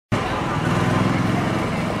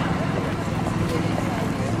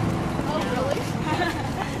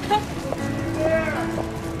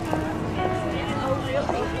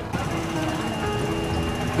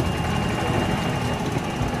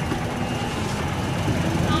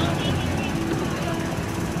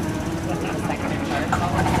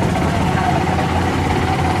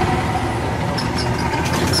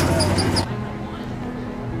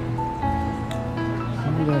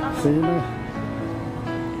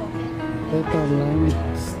Better line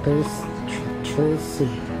stays Tracy.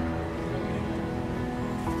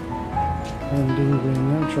 Ending with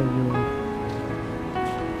natural.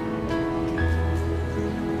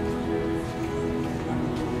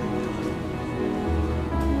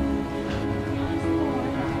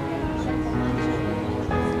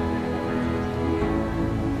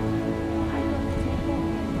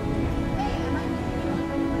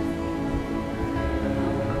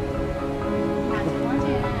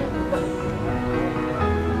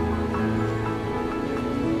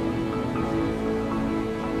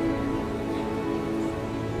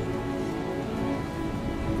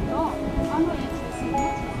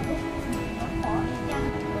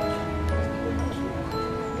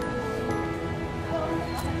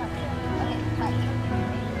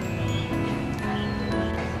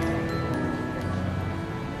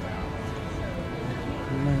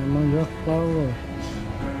 Your flower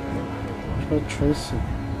for Tracy.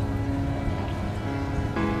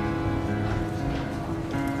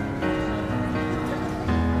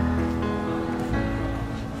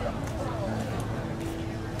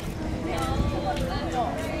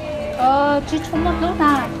 Chứ không mất nước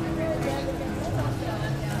nào.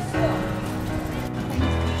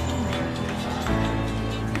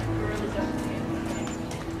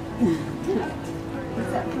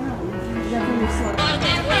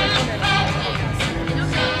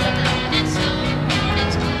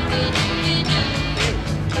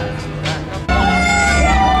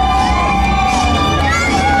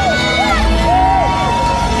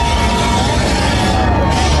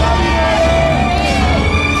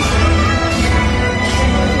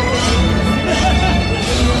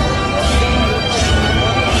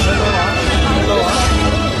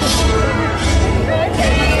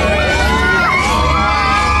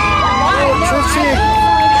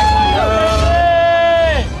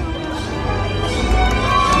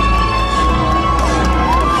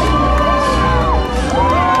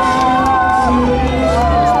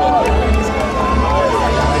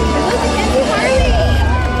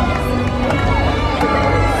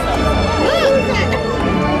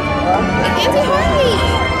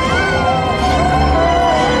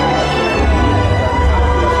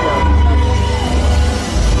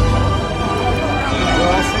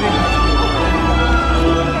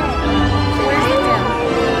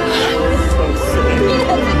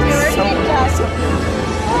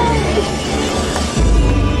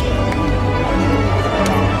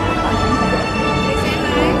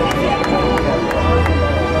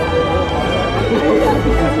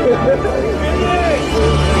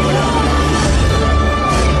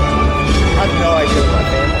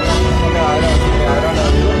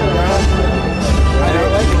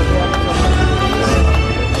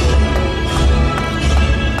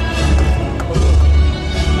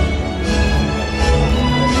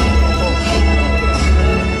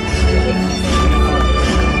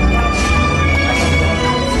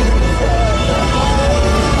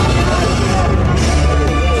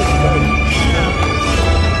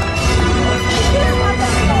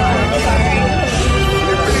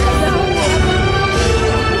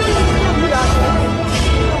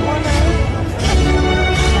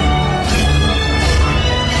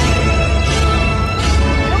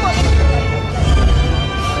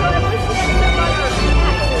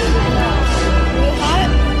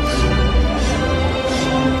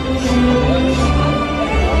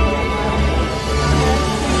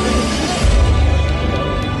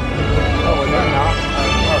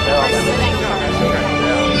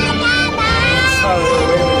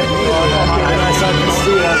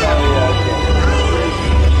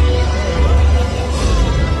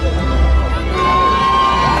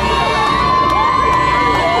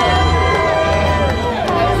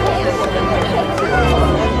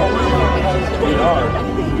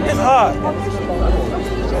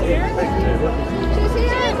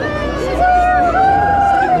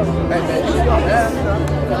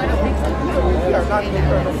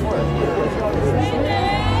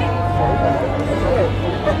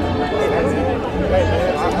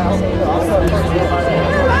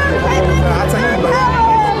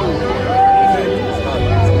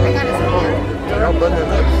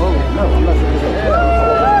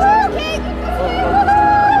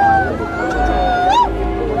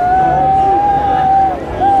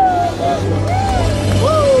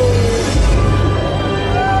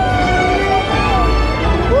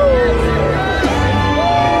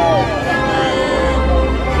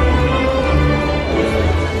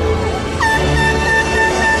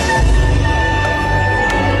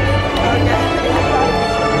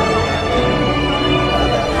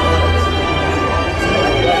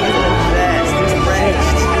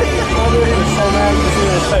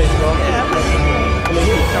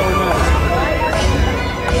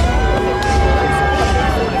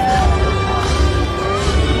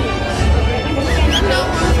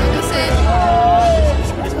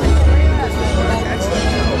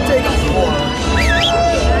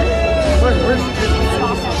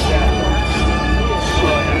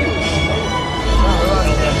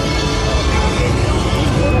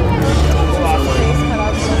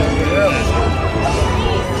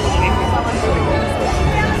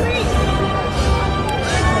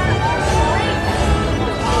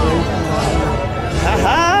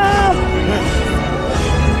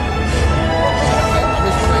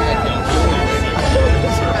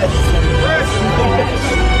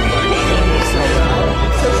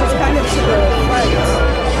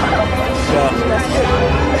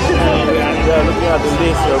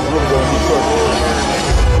 tendência ao grupo emissor.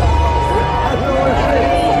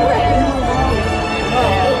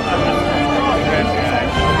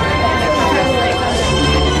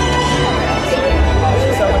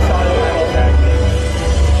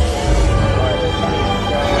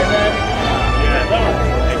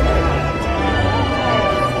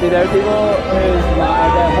 Dude, there are people whose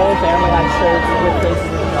their whole family had shirts with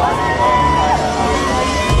faces of dogs.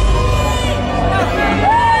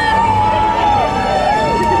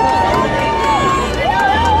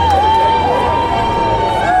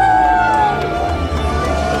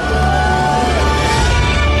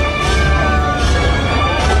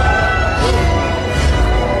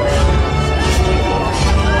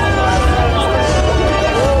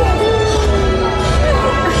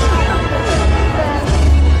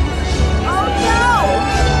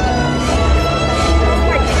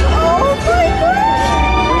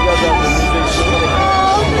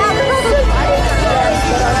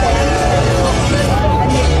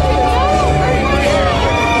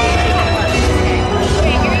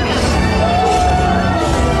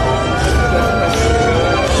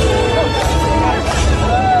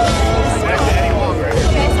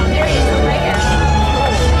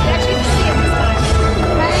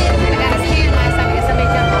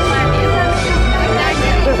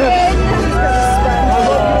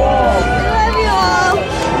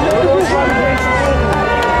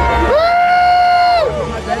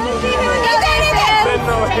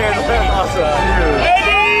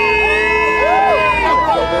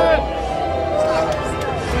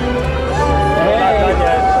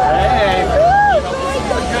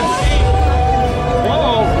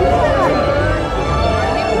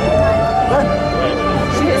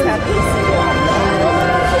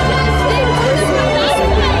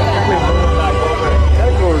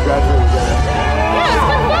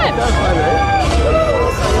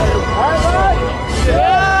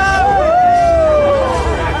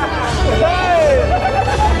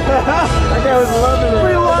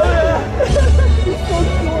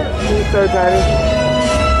 So tiny.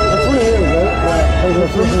 That's what it is, right?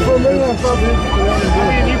 Yeah. For me, I'm probably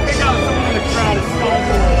you pick out someone in the crowd, it's so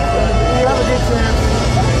good. You have a good chance.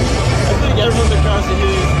 I think everyone's across the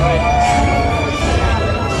hills, right?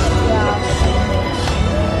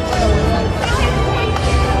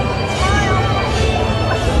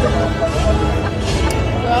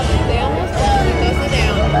 Well, they almost won. It goes it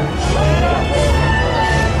down.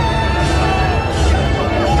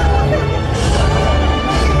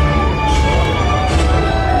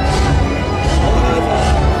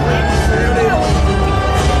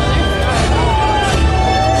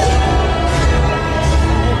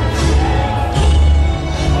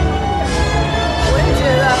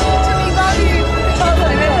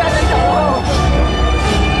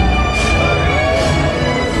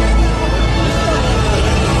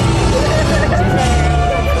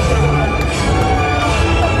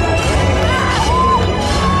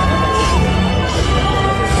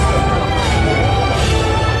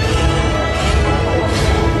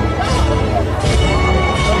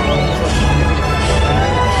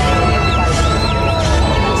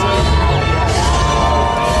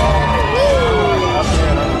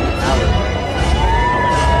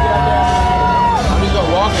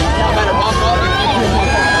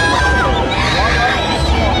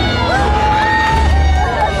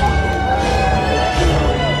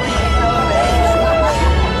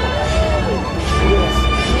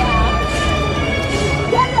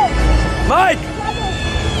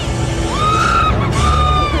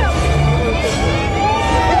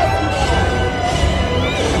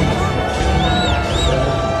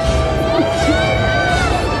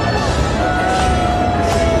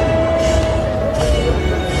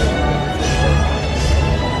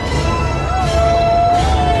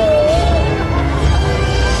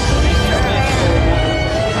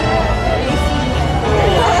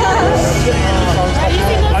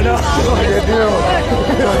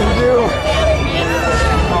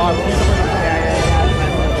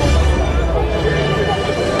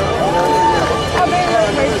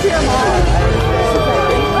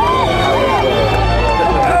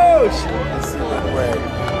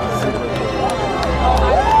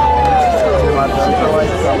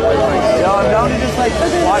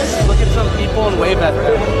 Look at some people and wave at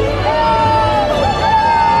them.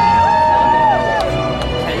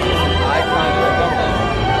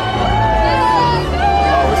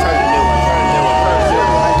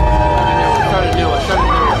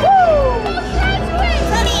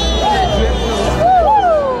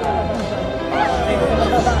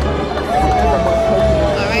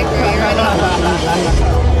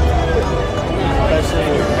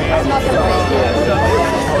 There's nothing right here.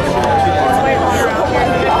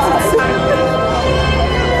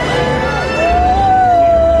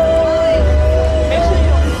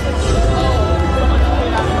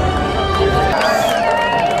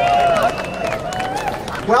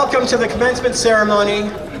 Welcome to the commencement ceremony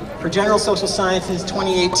for General Social Sciences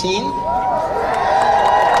 2018.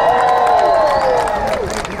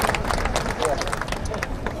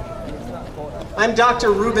 I'm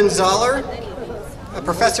Dr. Ruben Zoller, a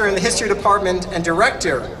professor in the History Department and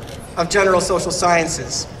Director of General Social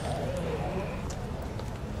Sciences.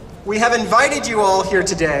 We have invited you all here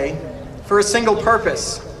today for a single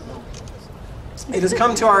purpose. It has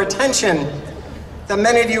come to our attention that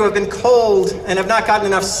many of you have been cold and have not gotten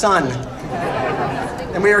enough sun.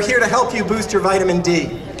 And we are here to help you boost your vitamin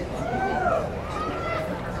D.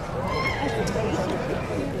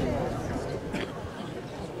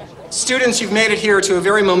 Students, you've made it here to a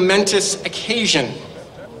very momentous occasion.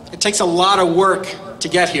 It takes a lot of work to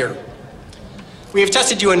get here. We have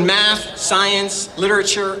tested you in math, science,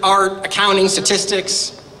 literature, art, accounting,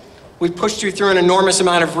 statistics. We've pushed you through an enormous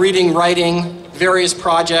amount of reading, writing, various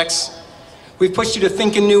projects. We've pushed you to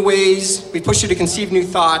think in new ways. We've pushed you to conceive new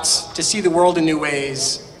thoughts, to see the world in new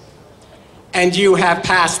ways. And you have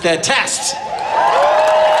passed the test.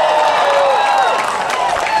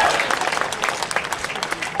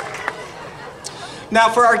 Now,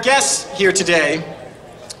 for our guests here today,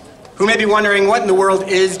 who may be wondering what in the world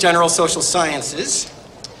is General Social Sciences,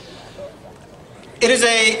 it is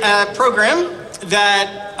a program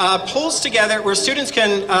that pulls together where students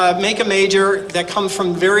can make a major that comes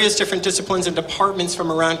from various different disciplines and departments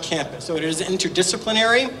from around campus. So it is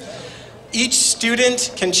interdisciplinary. Each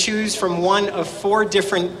student can choose from one of 4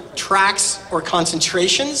 different tracks or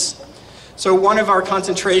concentrations. So one of our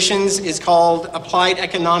concentrations is called Applied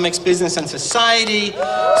Economics, Business, and Society.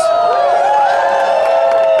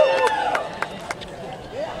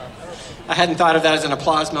 I hadn't thought of that as an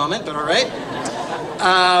applause moment, but all right.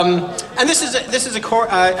 And this is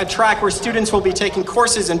a track where students will be taking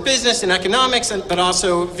courses in business and economics, but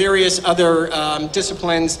also various other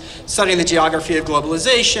disciplines, studying the geography of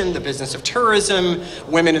globalization, the business of tourism,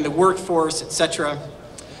 women in the workforce, etc.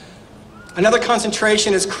 Another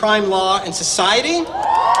concentration is crime, law, and society,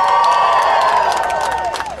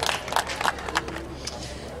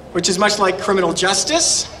 which is much like criminal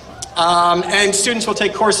justice. And students will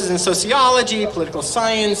take courses in sociology, political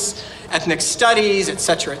science, ethnic studies,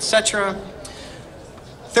 etc., etc.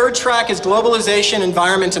 Third track is globalization,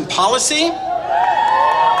 environment, and policy.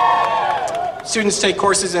 Students take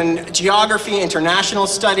courses in geography, international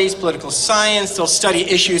studies, political science. They'll study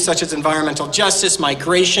issues such as environmental justice,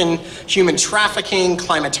 migration, human trafficking,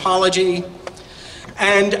 climatology.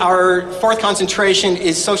 And our fourth concentration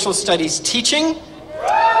is social studies teaching,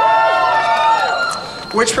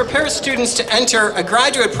 which prepares students to enter a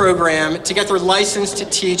graduate program to get their license to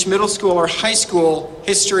teach middle school or high school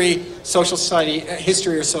history,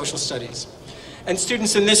 history or social studies. And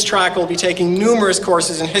students in this track will be taking numerous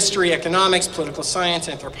courses in history, economics, political science,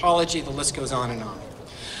 anthropology, the list goes on and on.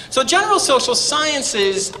 So General Social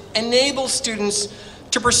Sciences enable students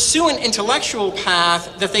to pursue an intellectual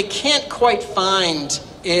path that they can't quite find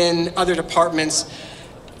in other departments.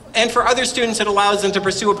 And for other students, it allows them to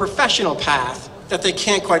pursue a professional path that they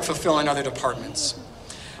can't quite fulfill in other departments.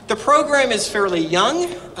 The program is fairly young.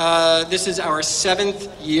 This is our 7th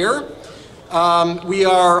year. We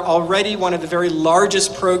are already one of the very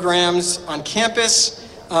largest programs on campus.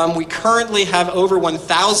 We currently have over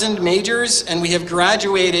 1,000 majors, and we have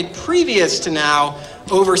graduated previous to now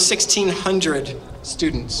over 1,600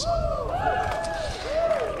 students.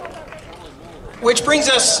 Which brings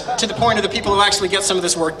us to the point of the people who actually get some of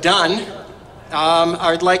this work done.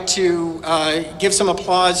 I'd like to give some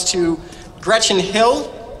applause to Gretchen Hill.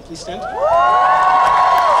 Please stand.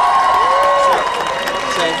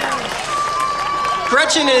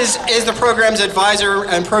 Gretchen is the program's advisor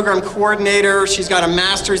and program coordinator. She's got a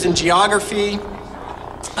master's in geography.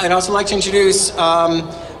 I'd also like to introduce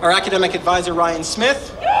our academic advisor, Ryan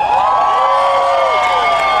Smith.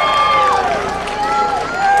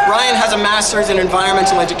 Ryan has a master's in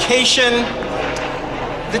environmental education.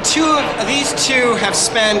 These two have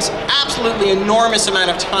spent absolutely enormous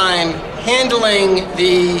amount of time handling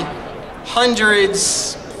the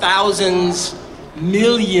hundreds, thousands,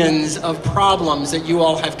 millions of problems that you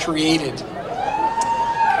all have created.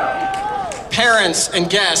 Parents and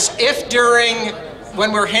guests,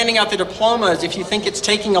 when we're handing out the diplomas, if you think it's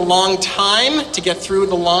taking a long time to get through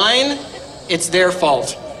the line, it's their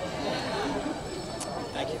fault.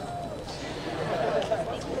 Thank you.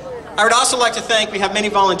 I would also like to thank, we have many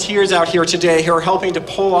volunteers out here today who are helping to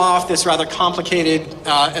pull off this rather complicated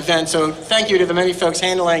event. So thank you to the many folks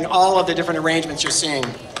handling all of the different arrangements you're seeing.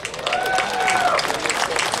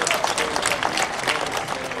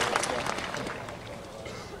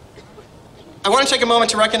 I want to take a moment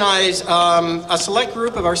to recognize a select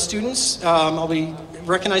group of our students. I'll be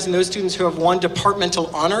recognizing those students who have won departmental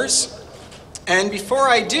honors. And before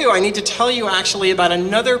I do, I need to tell you actually about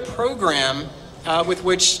another program with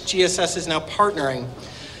which GSS is now partnering.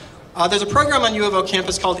 There's a program on U of O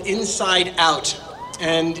campus called Inside Out.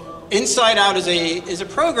 And Inside Out is a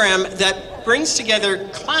program that brings together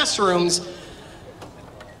classrooms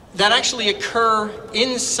that actually occur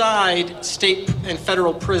inside state and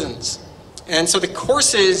federal prisons. And so the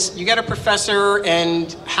courses, you get a professor,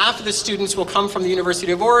 and half of the students will come from the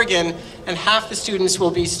University of Oregon, and half the students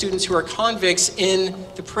will be students who are convicts in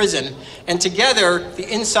the prison. And together,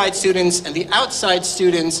 the inside students and the outside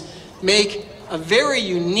students make a very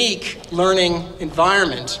unique learning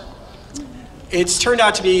environment. It's turned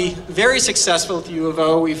out to be very successful at the U of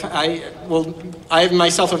O. I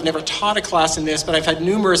myself have never taught a class in this, but I've had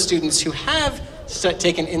numerous students who have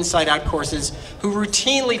taken Inside Out courses who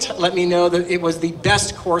routinely let me know that it was the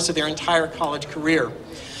best course of their entire college career.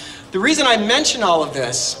 The reason I mention all of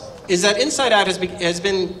this is that Inside Out has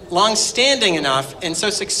been long-standing enough and so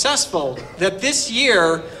successful that this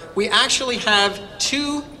year we actually have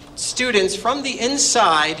 2 students from the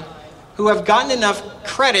inside who have gotten enough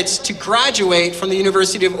credits to graduate from the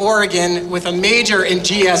University of Oregon with a major in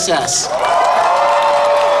GSS.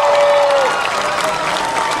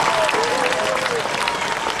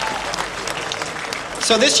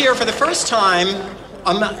 So this year, for the first time,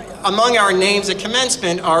 among our names at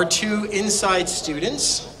commencement are 2 inside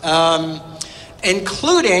students,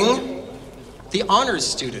 including the honors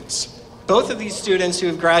students. Both of these students who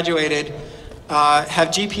have graduated have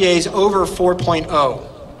GPAs over 4.0.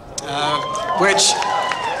 Which,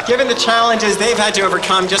 given the challenges they've had to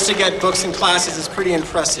overcome just to get books and classes, is pretty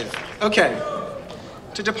impressive. Okay,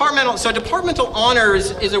 so departmental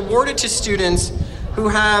honors is awarded to students who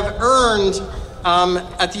have earned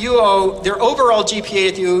at the U of O, their overall GPA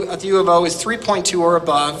at the U of O is 3.2 or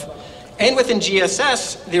above, and within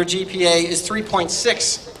GSS, their GPA is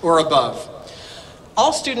 3.6 or above.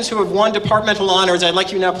 All students who have won departmental honors, I'd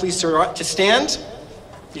like you now please to stand.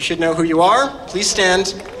 You should know who you are. Please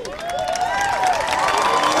stand.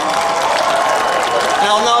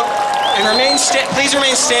 Please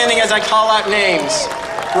remain standing as I call out names.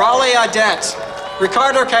 Raleigh Adet,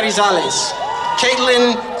 Ricardo Carizales,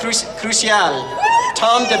 Caitlin Crucial,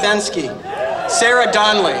 Tom Dabensky, Sarah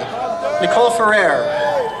Donnelly, Nicole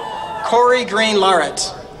Ferrer, Corey Green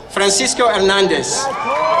Larrett, Francisco Hernandez,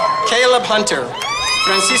 Caleb Hunter,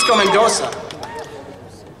 Francisco Mendoza,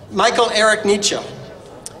 Michael Eric Nietzsche,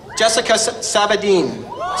 Jessica Sabadine,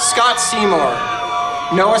 Scott Seymour,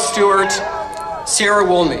 Noah Stewart, Sarah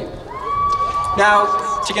Woolney.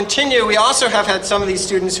 Now, to continue, we also have had some of these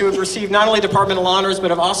students who have received not only departmental honors, but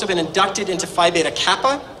have also been inducted into Phi Beta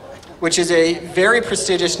Kappa, which is a very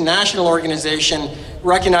prestigious national organization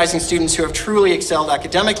recognizing students who have truly excelled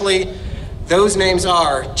academically. Those names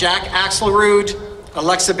are Jack Axelrod,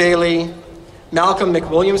 Alexa Bailey, Malcolm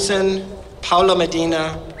McWilliamson, Paula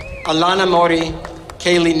Medina, Alana Mori,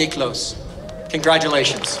 Kaylee Niklos.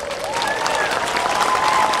 Congratulations.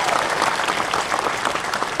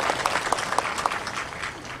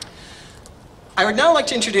 I would now like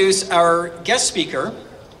to introduce our guest speaker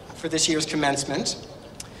for this year's commencement.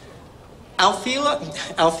 Althea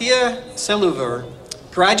Seluver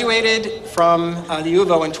graduated from the U of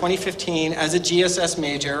O in 2015 as a GSS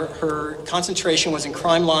major. Her concentration was in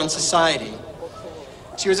crime, law, and society.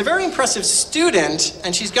 She was a very impressive student,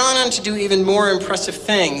 and she's gone on to do even more impressive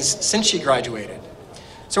things since she graduated.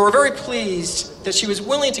 So we're very pleased that she was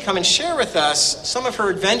willing to come and share with us some of her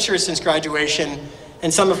adventures since graduation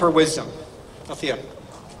and some of her wisdom. Althea.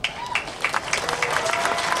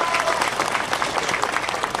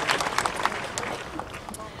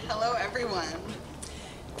 Hello, everyone.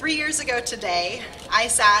 3 years ago today, I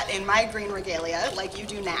sat in my green regalia like you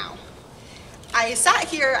do now. I sat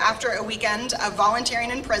here after a weekend of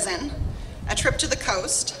volunteering in prison, a trip to the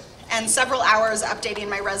coast, and several hours updating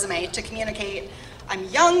my resume to communicate I'm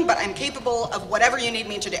young, but I'm capable of whatever you need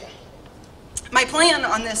me to do. My plan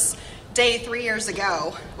on this day 3 years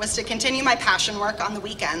ago was to continue my passion work on the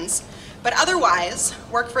weekends, but otherwise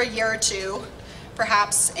work for a year or 2,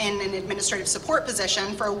 perhaps in an administrative support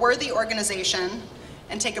position for a worthy organization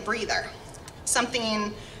and take a breather.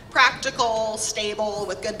 Something practical, stable,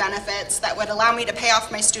 with good benefits that would allow me to pay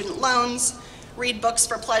off my student loans, read books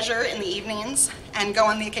for pleasure in the evenings, and go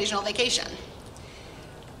on the occasional vacation.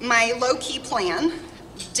 My low-key plan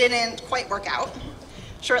didn't quite work out.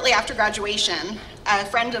 Shortly after graduation, a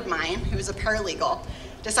friend of mine, who's a paralegal,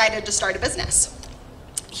 decided to start a business.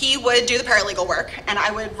 He would do the paralegal work, and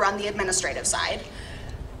I would run the administrative side.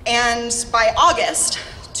 And by August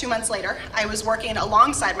 2 months later, I was working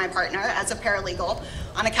alongside my partner as a paralegal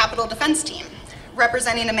on a capital defense team,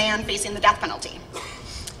 representing a man facing the death penalty.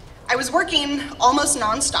 I was working almost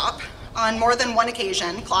nonstop on more than one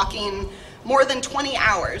occasion, clocking more than 20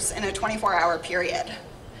 hours in a 24-hour period.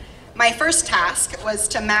 My first task was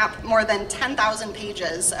to map more than 10,000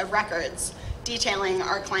 pages of records detailing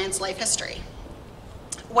our client's life history.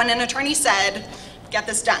 When an attorney said, "Get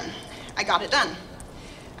this done," I got it done.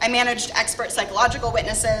 I managed expert psychological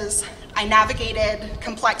witnesses, I navigated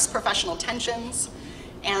complex professional tensions,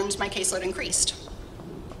 and my caseload increased.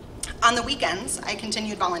 On the weekends, I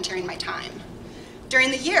continued volunteering my time. During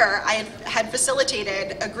the year, I had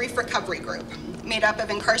facilitated a grief recovery group made up of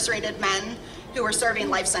incarcerated men who were serving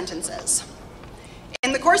life sentences.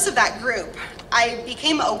 In the course of that group, I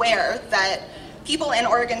became aware that people in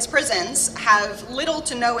Oregon's prisons have little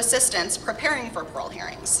to no assistance preparing for parole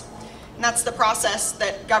hearings. And that's the process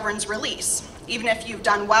that governs release. Even if you've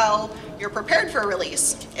done well, you're prepared for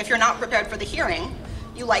release. If you're not prepared for the hearing,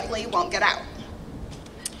 you likely won't get out.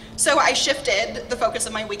 So I shifted the focus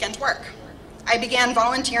of my weekend work. I began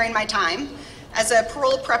volunteering my time as a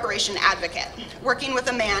parole preparation advocate, working with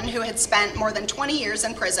a man who had spent more than 20 years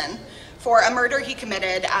in prison for a murder he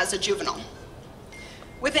committed as a juvenile.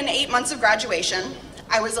 Within 8 months of graduation,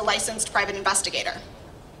 I was a licensed private investigator.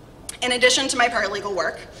 In addition to my paralegal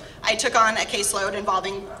work, I took on a caseload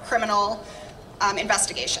involving criminal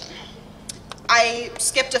investigation. I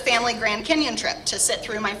skipped a family Grand Canyon trip to sit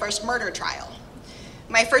through my first murder trial.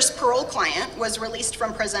 My first parole client was released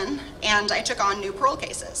from prison, and I took on new parole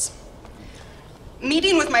cases.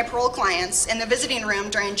 Meeting with my parole clients in the visiting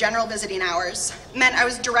room during general visiting hours meant I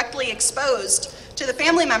was directly exposed to the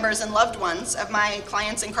family members and loved ones of my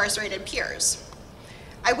clients' incarcerated peers.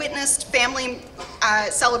 I witnessed family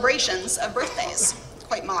celebrations of birthdays,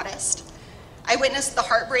 quite modest. I witnessed the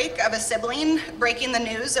heartbreak of a sibling breaking the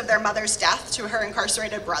news of their mother's death to her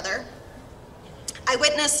incarcerated brother. I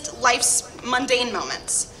witnessed life's mundane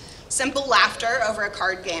moments, simple laughter over a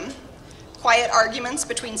card game, quiet arguments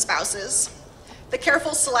between spouses, the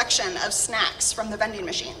careful selection of snacks from the vending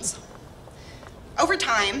machines. Over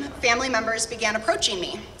time, family members began approaching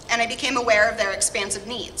me, and I became aware of their expansive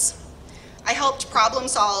needs. I helped problem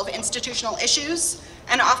solve institutional issues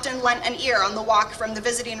and often lent an ear on the walk from the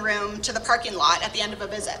visiting room to the parking lot at the end of a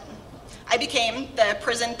visit. I became the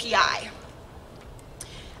prison PI.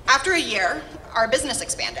 After a year, our business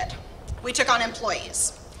expanded. We took on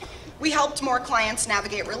employees. We helped more clients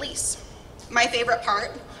navigate release. My favorite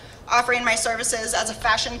part, offering my services as a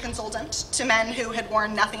fashion consultant to men who had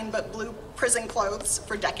worn nothing but blue prison clothes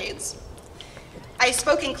for decades. I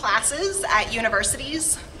spoke in classes at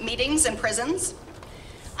universities, meetings in prisons.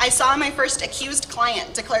 I saw my first accused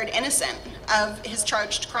client declared innocent of his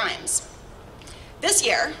charged crimes. This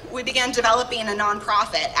year, we began developing a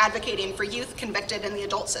nonprofit advocating for youth convicted in the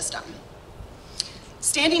adult system.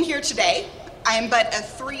 Standing here today, I am but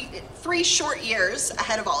three short years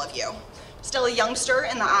ahead of all of you, still a youngster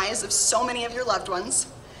in the eyes of so many of your loved ones.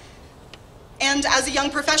 And as a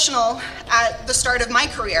young professional at the start of my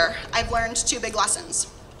career, I've learned two big lessons.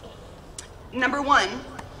 Number one,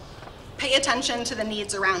 pay attention to the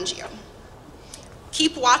needs around you.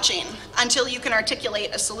 Keep watching until you can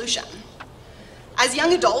articulate a solution. As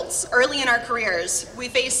young adults, early in our careers, we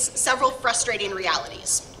face several frustrating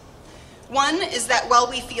realities. One is that while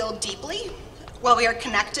we feel deeply, while we are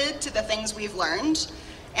connected to the things we've learned,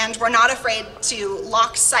 and we're not afraid to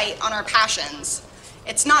lock sight on our passions,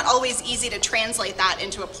 it's not always easy to translate that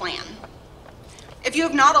into a plan. If you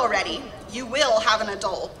have not already, you will have an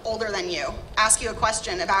adult older than you ask you a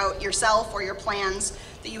question about yourself or your plans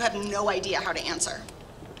that you have no idea how to answer.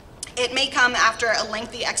 It may come after a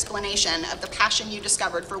lengthy explanation of the passion you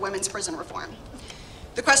discovered for women's prison reform.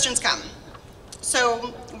 The questions come. So,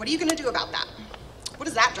 what are you going to do about that? What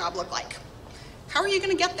does that job look like? How are you going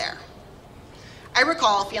to get there? I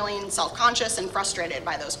recall feeling self-conscious and frustrated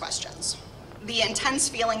by those questions. The intense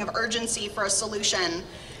feeling of urgency for a solution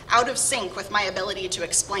out of sync with my ability to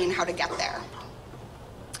explain how to get there.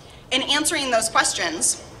 In answering those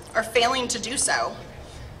questions, or failing to do so,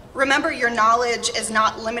 remember your knowledge is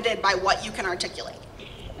not limited by what you can articulate.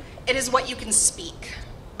 It is what you can speak,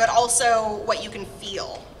 but also what you can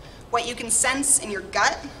feel, what you can sense in your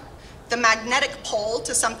gut, the magnetic pull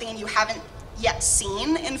to something you haven't yet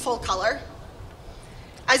seen in full color.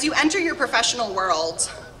 As you enter your professional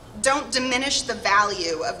world, don't diminish the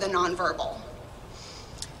value of the nonverbal.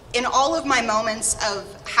 In all of my moments of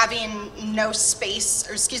having no space,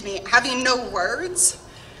 having no words,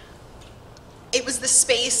 it was the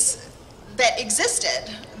space that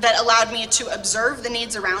existed that allowed me to observe the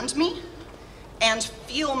needs around me and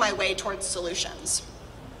feel my way towards solutions.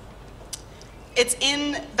 It's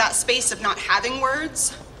in that space of not having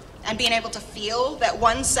words and being able to feel that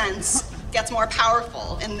one sense gets more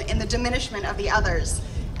powerful in the diminishment of the others,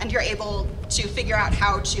 and you're able to figure out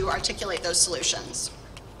how to articulate those solutions.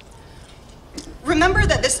 Remember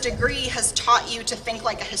that this degree has taught you to think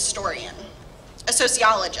like a historian, a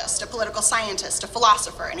sociologist, a political scientist, a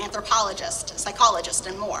philosopher, an anthropologist, a psychologist,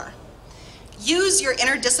 and more. Use your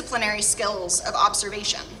interdisciplinary skills of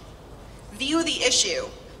observation. View the issue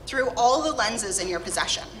through all the lenses in your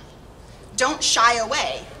possession. Don't shy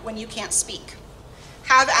away when you can't speak.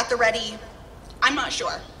 Have at the ready, I'm not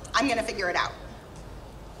sure, I'm gonna figure it out.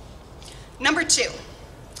 Number 2,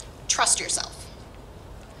 trust yourself.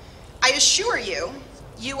 I assure you,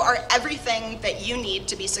 you are everything that you need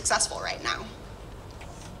to be successful right now.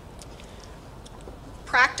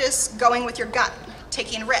 Practice going with your gut,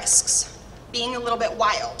 taking risks, being a little bit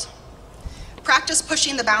wild. Practice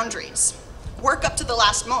pushing the boundaries. Work up to the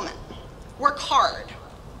last moment. Work hard.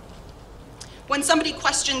 When somebody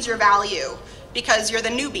questions your value because you're the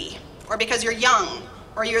newbie, or because you're young,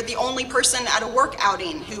 or you're the only person at a work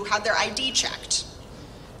outing who had their ID checked,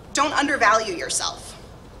 don't undervalue yourself.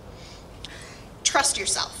 Trust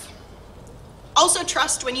yourself. Also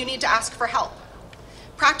trust when you need to ask for help.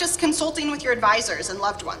 Practice consulting with your advisors and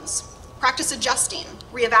loved ones. Practice adjusting,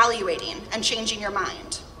 reevaluating, and changing your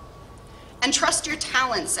mind. And trust your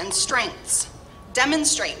talents and strengths.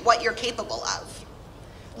 Demonstrate what you're capable of.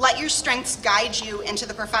 Let your strengths guide you into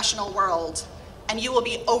the professional world, and you will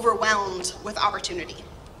be overwhelmed with opportunity.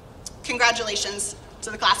 Congratulations to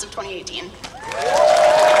the class of 2018.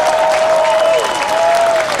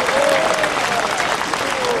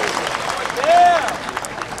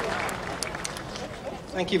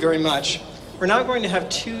 Thank you very much. We're now going to have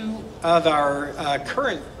 2 of our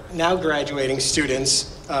current, now graduating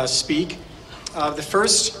students speak. The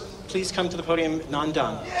first, please come to the podium,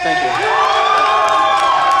 Nandan. Thank you.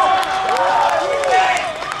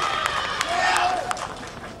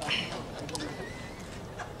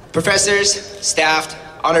 Professors, staff,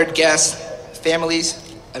 honored guests,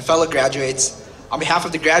 families, and fellow graduates, on behalf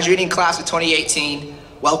of the graduating class of 2018,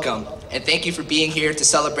 welcome, and thank you for being here to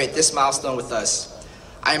celebrate this milestone with us.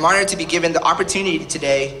 I am honored to be given the opportunity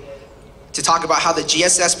today to talk about how the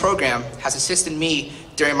GSS program has assisted me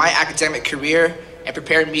during my academic career and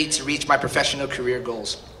prepared me to reach my professional career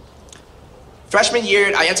goals. Freshman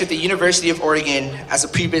year, I entered the University of Oregon as a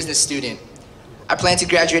pre-business student. I planned to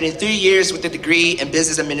graduate in 3 years with a degree in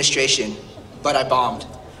business administration, but I bombed.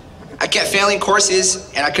 I kept failing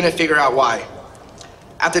courses and I couldn't figure out why.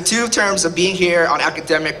 After 2 terms of being here on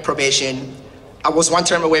academic probation, I was 1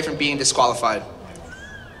 term away from being disqualified.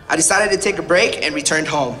 I decided to take a break and returned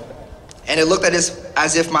home. And it looked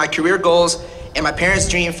as if my career goals and my parents'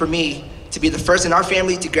 dream for me to be the first in our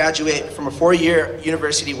family to graduate from a 4-year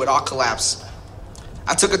university would all collapse.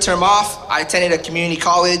 I took a term off, I attended a community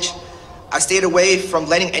college. I stayed away from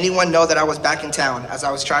letting anyone know that I was back in town as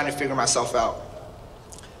I was trying to figure myself out.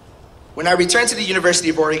 When I returned to the University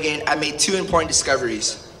of Oregon, I made 2 important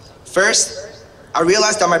discoveries. First, I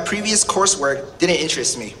realized that my previous coursework didn't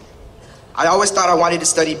interest me. I always thought I wanted to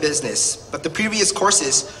study business, but the previous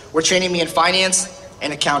courses were training me in finance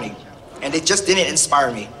and accounting, and they just didn't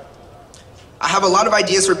inspire me. I have a lot of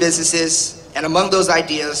ideas for businesses, and among those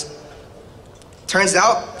ideas, turns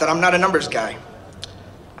out that I'm not a numbers guy.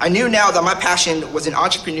 I knew now that my passion was in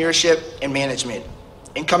entrepreneurship and management,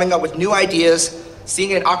 in coming up with new ideas,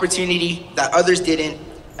 seeing an opportunity that others didn't,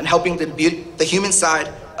 and helping the human side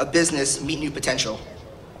of business meet new potential.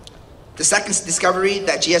 The second discovery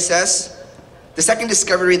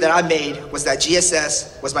that I made was that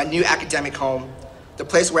GSS was my new academic home, the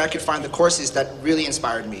place where I could find the courses that really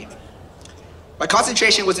inspired me. My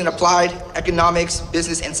concentration was in applied economics,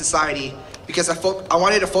 business, and society because I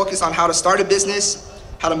wanted to focus on how to start a business,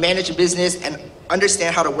 how to manage a business, and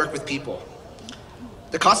understand how to work with people.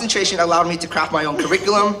 The concentration allowed me to craft my own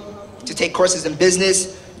curriculum, to take courses in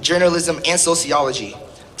business, journalism, and sociology,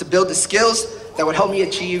 to build the skills that would help me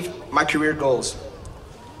achieve my career goals.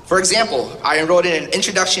 For example, I enrolled in an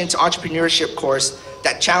Introduction to Entrepreneurship course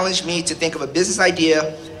that challenged me to think of a business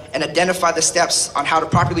idea and identify the steps on how to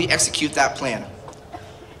properly execute that plan.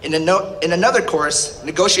 In another course,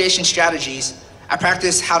 Negotiation Strategies, I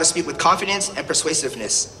practiced how to speak with confidence and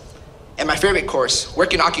persuasiveness. And my favorite course,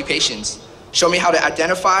 Work and Occupations, showed me how to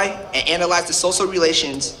identify and analyze the social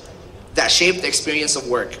relations that shape the experience of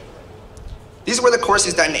work. These were the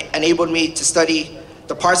courses that enabled me to study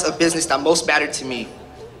the parts of business that most mattered to me.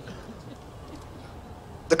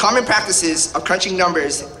 The common practices of crunching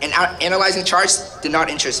numbers and analyzing charts did not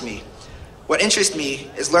interest me. What interests me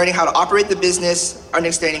is learning how to operate the business,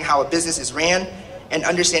 understanding how a business is ran, and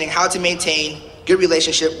understanding how to maintain good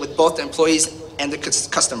relationship with both the employees and the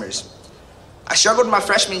customers. I struggled my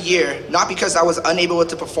freshman year, not because I was unable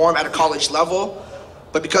to perform at a college level,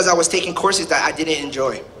 but because I was taking courses that I didn't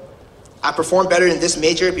enjoy. I performed better in this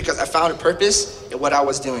major because I found a purpose in what I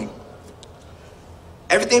was doing.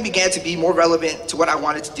 Everything began to be more relevant to what I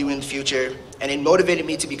wanted to do in the future, and it motivated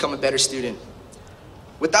me to become a better student.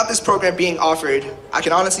 Without this program being offered, I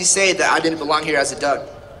can honestly say that I didn't belong here as a Duck.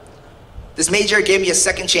 This major gave me a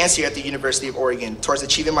second chance here at the University of Oregon towards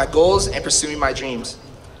achieving my goals and pursuing my dreams.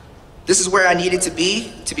 This is where I needed to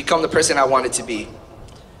be to become the person I wanted to be.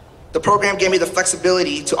 The program gave me the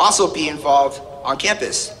flexibility to also be involved on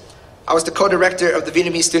campus. I was the co-director of the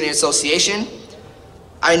Vietnamese Student Association.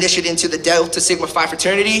 I initiated into the Delta Sigma Phi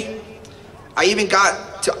fraternity. I even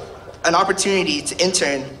got an opportunity to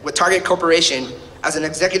intern with Target Corporation as an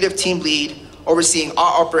executive team lead overseeing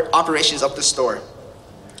all operations of the store.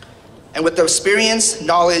 And with the experience,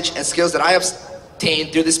 knowledge, and skills that I have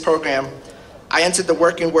obtained through this program, I entered the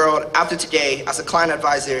working world after today as a client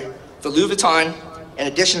advisor for Louis Vuitton, and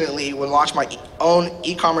additionally will launch my own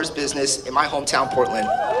e-commerce business in my hometown, Portland.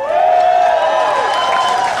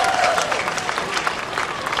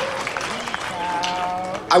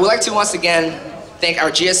 I would like to once again thank our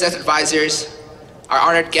GSS advisors, our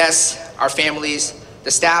honored guests, our families,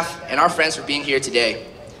 the staff, and our friends for being here today.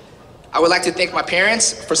 I would like to thank my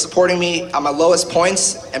parents for supporting me at my lowest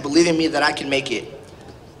points and believing me that I can make it.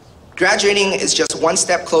 Graduating is just one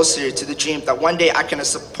step closer to the dream that one day I can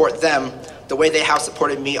support them the way they have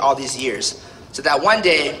supported me all these years, so that one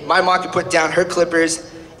day my mom can put down her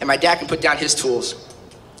clippers and my dad can put down his tools.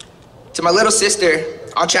 To my little sister,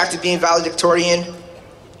 on track to being valedictorian,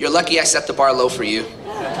 you're lucky I set the bar low for you.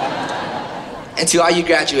 And to all you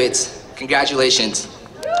graduates, congratulations.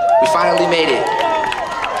 We finally made it.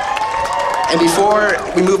 And before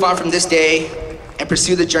we move on from this day and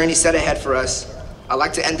pursue the journey set ahead for us, I'd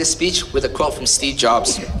like to end this speech with a quote from Steve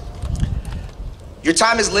Jobs. Your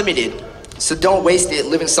time is limited, so don't waste it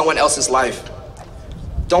living someone else's life.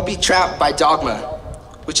 Don't be trapped by dogma,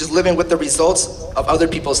 which is living with the results of other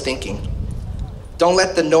people's thinking. Don't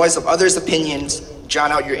let the noise of others' opinions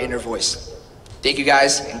drown out your inner voice. Thank you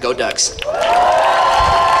guys, and go Ducks.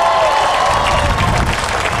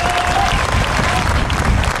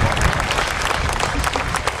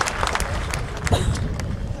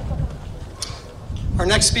 Our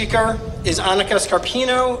next speaker is Annika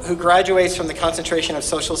Scarpino, who graduates from the concentration of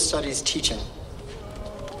social studies teaching.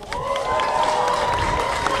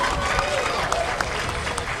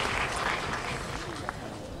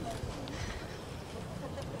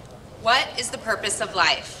 What is the purpose of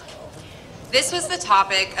life? This was the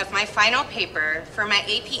topic of my final paper for my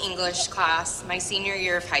AP English class my senior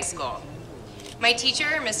year of high school. My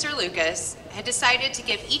teacher, Mr. Lucas, had decided to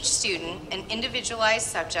give each student an individualized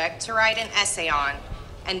subject to write an essay on,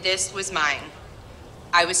 and this was mine.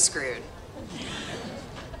 I was screwed.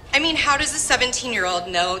 I mean, how does a 17-year-old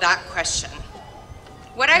know that question?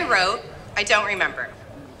 What I wrote, I don't remember.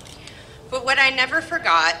 But what I never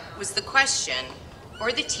forgot was the question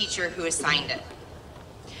or the teacher who assigned it.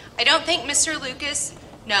 I don't think Mr. Lucas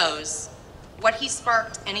knows what he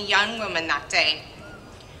sparked in a young woman that day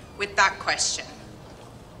with that question.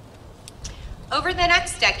 Over the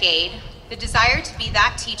next decade, the desire to be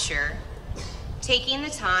that teacher, taking the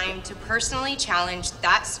time to personally challenge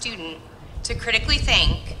that student to critically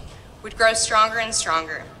think, would grow stronger and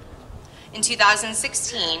stronger. In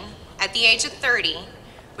 2016, at the age of 30,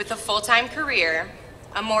 with a full-time career,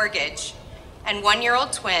 a mortgage, and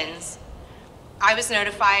one-year-old twins, I was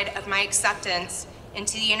notified of my acceptance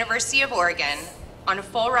into the University of Oregon on a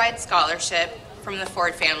full-ride scholarship from the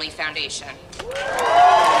Ford Family Foundation.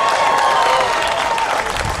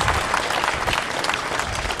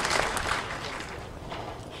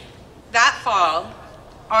 That fall,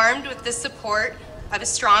 armed with the support of a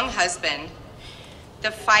strong husband,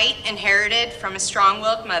 the fight inherited from a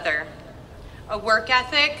strong-willed mother, a work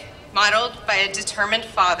ethic modeled by a determined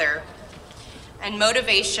father, and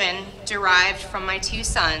motivation derived from my two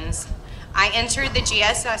sons, I entered the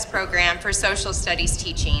GSS program for social studies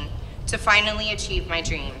teaching to finally achieve my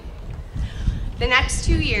dream. The next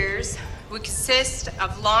 2 years would consist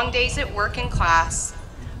of long days at work and class,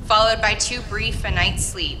 followed by 2 brief nights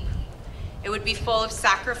sleep. It would be full of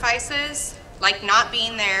sacrifices, like not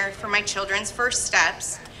being there for my children's first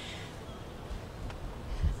steps,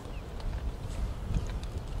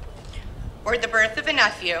 or the birth of a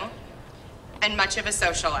nephew, and much of a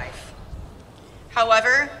social life.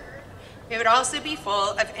 However, it would also be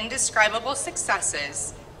full of indescribable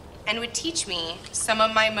successes and would teach me some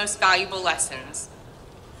of my most valuable lessons.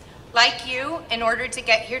 Like you, in order to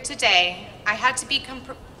get here today, I had to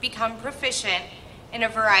become proficient in a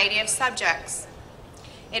variety of subjects.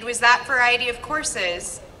 It was that variety of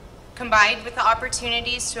courses, combined with the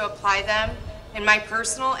opportunities to apply them in my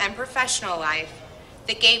personal and professional life,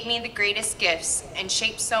 that gave me the greatest gifts and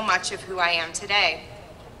shaped so much of who I am today.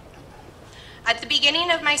 At the beginning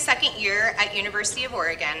of my second year at University of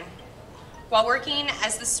Oregon, while working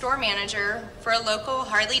as the store manager for a local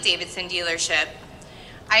Harley-Davidson dealership,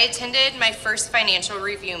 I attended my first financial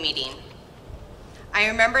review meeting. I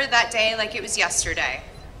remember that day like it was yesterday.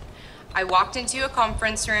 I walked into a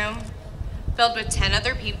conference room filled with 10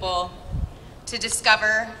 other people to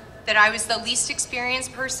discover that I was the least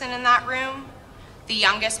experienced person in that room, the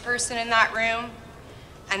youngest person in that room,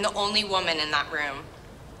 and the only woman in that room.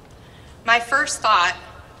 My first thought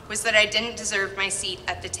was that I didn't deserve my seat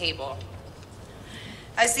at the table.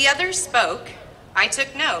 As the others spoke, I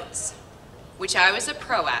took notes, which I was a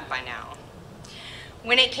pro at by now.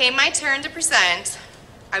 When it came my turn to present,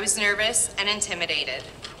 I was nervous and intimidated,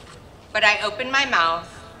 but I opened my mouth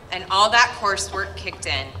and all that coursework kicked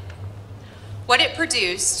in. What it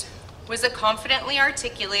produced was a confidently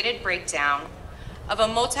articulated breakdown of a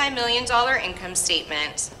multi-million-dollar income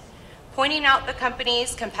statement, pointing out the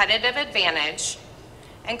company's competitive advantage,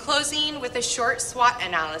 and closing with a short SWOT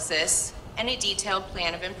analysis and a detailed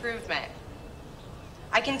plan of improvement.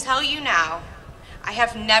 I can tell you now, I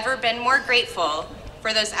have never been more grateful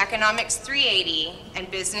for those Economics 380 and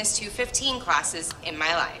Business 215 classes in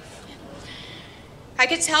my life. I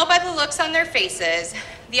could tell by the looks on their faces,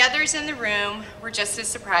 the others in the room were just as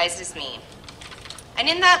surprised as me. And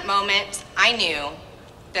in that moment, I knew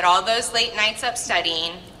that all those late nights up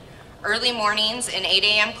studying, early mornings in 8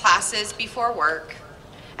 a.m. classes before work,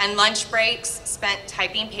 and lunch breaks spent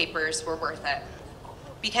typing papers were worth it.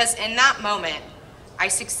 Because in that moment, I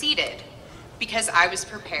succeeded because I was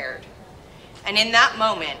prepared. And in that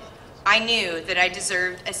moment, I knew that I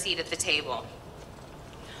deserved a seat at the table.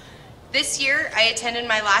 This year, I attended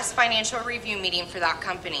my last financial review meeting for that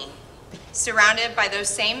company, surrounded by those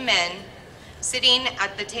same men, sitting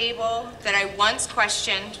at the table that I once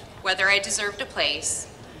questioned whether I deserved a place.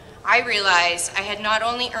 I realized I had not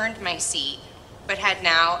only earned my seat, but had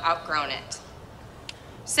now outgrown it.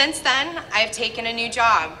 Since then, I have taken a new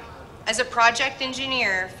job as a project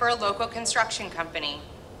engineer for a local construction company,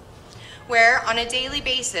 where on a daily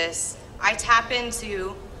basis, I tap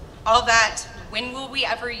into all that "when will we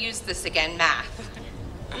ever use this again" math.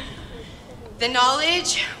 The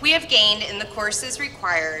knowledge we have gained in the courses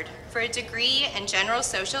required for a degree in general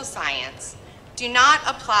social science do not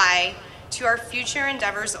apply to our future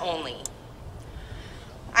endeavors only.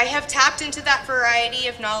 I have tapped into that variety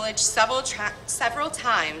of knowledge several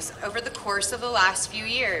times over the course of the last few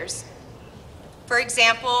years. For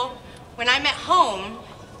example, when I'm at home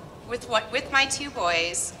with my two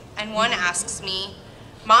boys, and one asks me,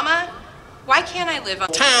 "Mama, why can't I live on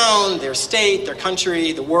town, their state, their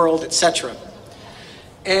country, the world, etc."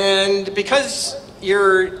 And because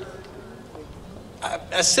you're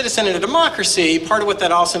a citizen in a democracy, part of what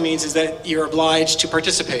that also means is that you're obliged to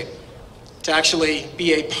participate, to actually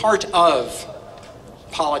be a part of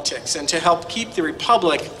politics, and to help keep the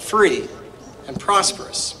republic free and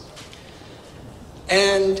prosperous.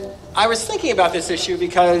 And I was thinking about this issue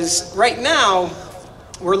because right now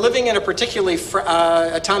we're living in a particularly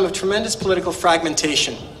a time of tremendous political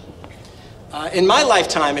fragmentation. In my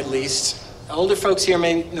lifetime, at least, older folks here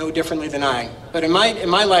may know differently than I, but in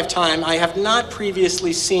my lifetime, I have not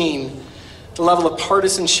previously seen the level of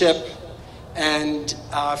partisanship and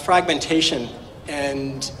fragmentation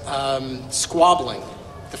and squabbling,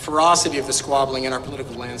 the ferocity of the squabbling in our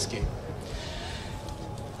political landscape.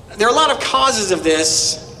 There are a lot of causes of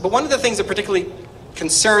this, but one of the things that particularly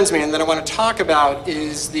concerns me and that I want to talk about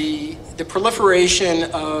is the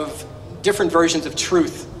proliferation of different versions of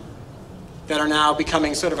truth that are now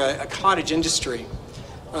becoming sort of a cottage industry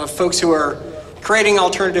of folks who are creating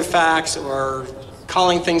alternative facts or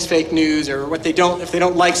calling things fake news, or if they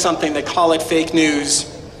don't like something, they call it fake news.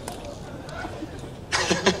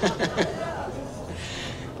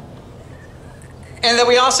 And that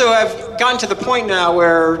we also have gotten to the point now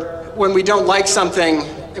where when we don't like something,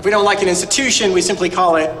 if we don't like an institution, we simply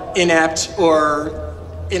call it inept or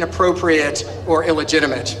inappropriate or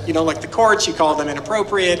illegitimate. You don't like the courts, you call them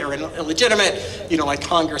inappropriate or illegitimate. You don't like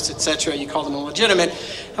Congress, etc., you call them illegitimate.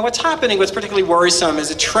 And what's happening, what's particularly worrisome,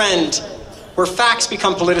 is a trend where facts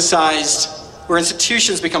become politicized, where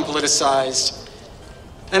institutions become politicized.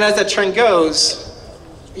 And as that trend goes,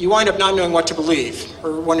 you wind up not knowing what to believe,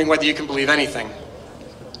 or wondering whether you can believe anything.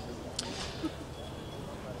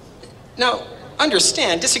 Now,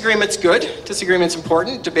 understand, disagreement's good, disagreement's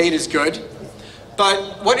important, debate is good,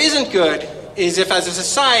 but what isn't good is if as a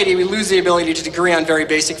society we lose the ability to agree on very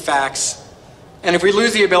basic facts, and if we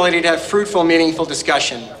lose the ability to have fruitful, meaningful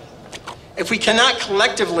discussion. If we cannot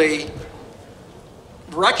collectively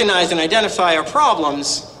recognize and identify our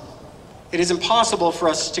problems, it is impossible for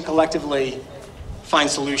us to collectively find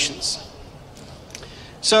solutions.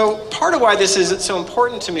 So part of why this is so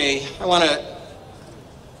important to me, I want to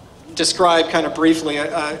describe kind of briefly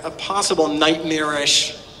a possible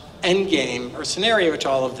nightmarish endgame or scenario to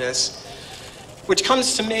all of this, which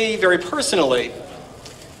comes to me very personally.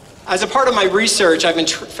 As a part of my research,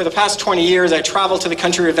 for the past 20 years, I traveled to the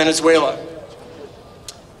country of Venezuela.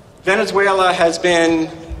 Venezuela has been,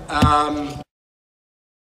 and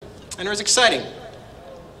it was exciting.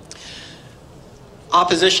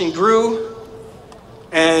 Opposition grew,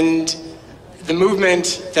 and the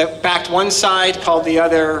movement that backed one side called the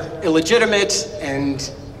other illegitimate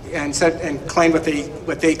and claimed what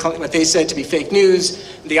they said to be fake news.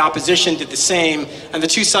 The opposition did the same, and the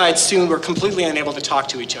two sides soon were completely unable to talk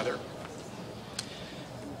to each other.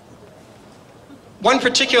 One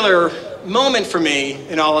particular moment for me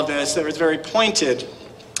in all of this that was very pointed,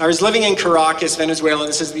 I was living in Caracas, Venezuela.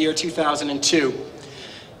 This is the year 2002.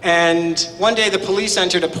 And one day the police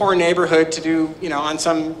entered a poor neighborhood to do, on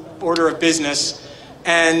some order of business.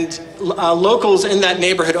 And locals in that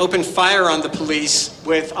neighborhood opened fire on the police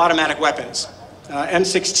with automatic weapons,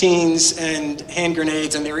 M16s and hand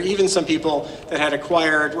grenades, and there were even some people that had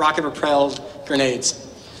acquired rocket-propelled grenades.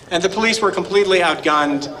 And the police were completely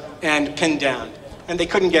outgunned and pinned down, and they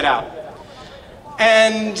couldn't get out.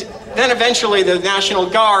 And then eventually the National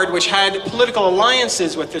Guard, which had political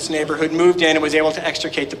alliances with this neighborhood, moved in and was able to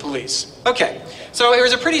extricate the police. Okay, so it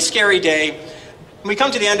was a pretty scary day. We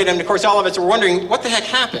come to the end of it, and of course all of us are wondering, what the heck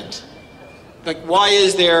happened? Like,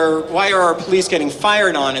 why are our police getting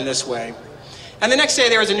fired on in this way? And the next day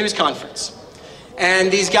there was a news conference.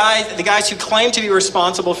 And the guys who claimed to be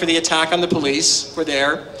responsible for the attack on the police were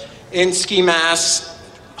there in ski masks,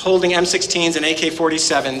 holding M16s and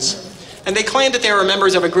AK-47s. And they claimed that they were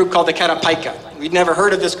members of a group called the Carapaica. We'd never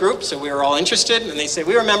heard of this group, so we were all interested. And they said,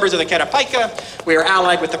 we were members of the Carapaica, we are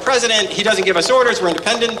allied with the president, he doesn't give us orders, we're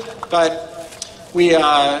independent, but we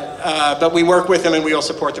work with him and we will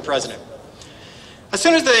support the president. As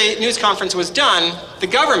soon as the news conference was done, the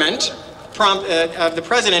government of the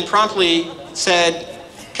president promptly said,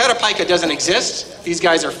 Carapaica doesn't exist, these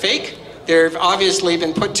guys are fake, they've obviously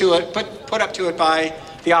been put up to it by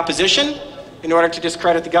the opposition in order to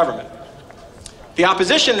discredit the government. The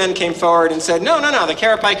opposition then came forward and said, no, the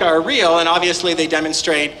Carapaica are real, and obviously they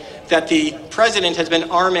demonstrate that the president has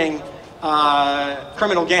been arming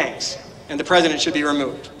criminal gangs, and the president should be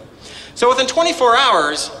removed. So within 24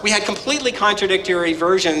 hours, we had completely contradictory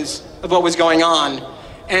versions of what was going on,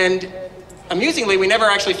 and amusingly, we never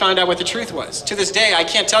actually found out what the truth was. To this day, I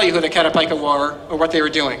can't tell you who the Carapaica were or what they were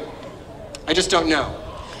doing. I just don't know.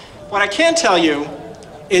 What I can tell you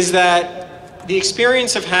is that the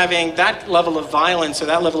experience of having that level of violence or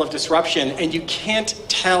that level of disruption, and you can't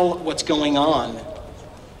tell what's going on,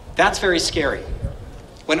 that's very scary.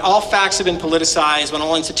 When all facts have been politicized, when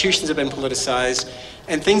all institutions have been politicized,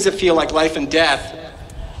 and things that feel like life and death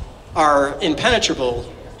are impenetrable,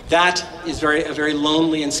 that is a very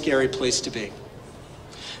lonely and scary place to be.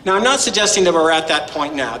 Now, I'm not suggesting that we're at that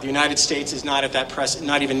point now. The United States is not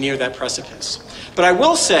not even near that precipice. But I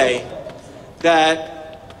will say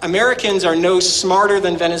that Americans are no smarter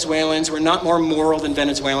than Venezuelans, we're not more moral than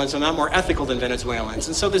Venezuelans, we're not more ethical than Venezuelans.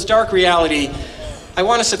 And so this dark reality, I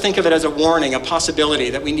want us to think of it as a warning, a possibility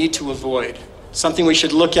that we need to avoid, something we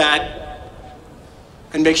should look at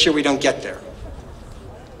and make sure we don't get there.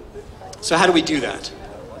 So how do we do that?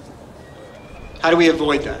 How do we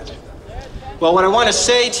avoid that? Well, what I want to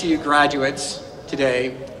say to you graduates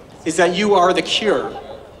today is that you are the cure.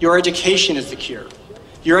 Your education is the cure.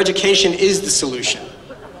 Your education is the solution.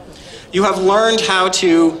 You have learned how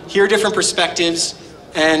to hear different perspectives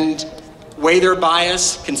and weigh their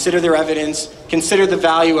bias, consider their evidence, consider the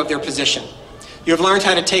value of their position. You have learned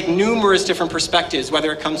how to take numerous different perspectives,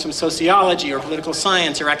 whether it comes from sociology or political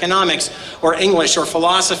science or economics or English or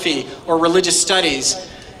philosophy or religious studies,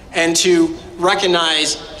 and to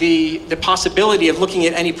recognize the possibility of looking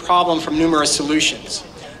at any problem from numerous solutions.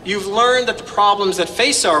 You've learned that the problems that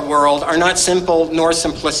face our world are not simple nor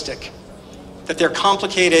simplistic, that they're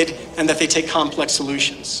complicated and that they take complex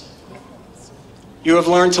solutions. You have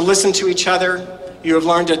learned to listen to each other. You have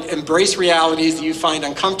learned to embrace realities that you find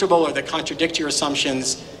uncomfortable or that contradict your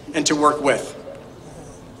assumptions, and to work with.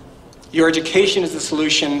 Your education is the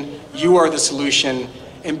solution. You are the solution.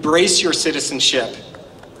 Embrace your citizenship.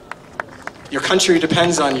 Your country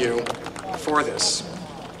depends on you for this.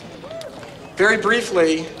 Very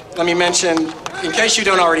briefly, let me mention, in case you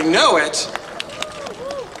don't already know it,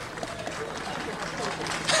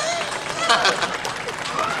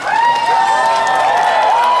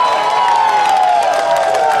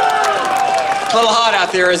 a little hot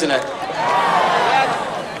out there, isn't it?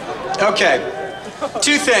 Okay.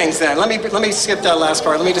 2 things then. Let me skip that last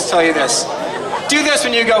part. Let me just tell you this. Do this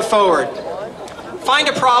when you go forward. Find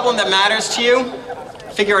a problem that matters to you.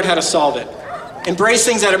 Figure out how to solve it. Embrace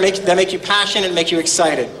things that make you passionate and make you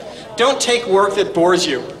excited. Don't take work that bores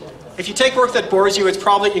you. If you take work that bores you, you're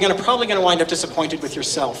probably going to wind up disappointed with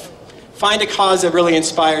yourself. Find a cause that really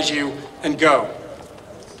inspires you and go.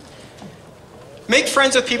 Make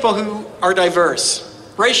friends with people who are diverse.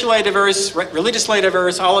 Racially diverse, religiously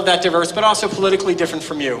diverse, all of that diverse, but also politically different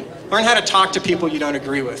from you. Learn how to talk to people you don't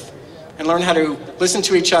agree with. And learn how to listen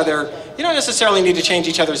to each other. You don't necessarily need to change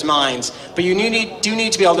each other's minds, but you do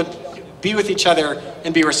need to be able to be with each other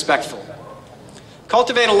and be respectful.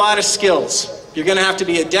 Cultivate a lot of skills. You're going to have to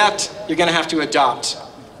be adept. You're going to have to adopt.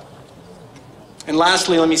 And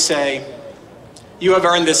lastly, let me say, you have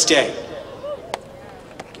earned this day.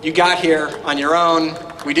 You got here on your own.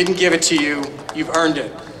 We didn't give it to you. You've earned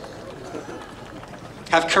it.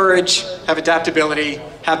 Have courage, have adaptability,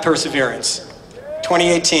 have perseverance.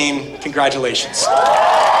 2018, congratulations.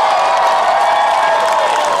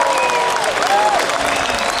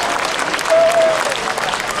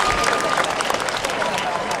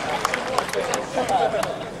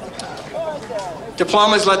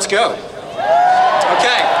 Diplomas, let's go.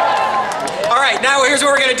 Okay. All right, now here's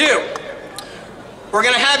what we're going to do. We're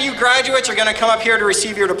going to have you graduates are going to come up here to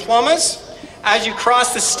receive your diplomas. As you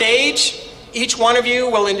cross the stage, each one of you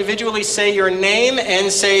will individually say your name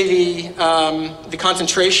and say the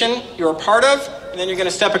concentration you're a part of, and then you're going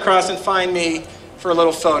to step across and find me for a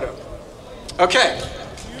little photo. Okay.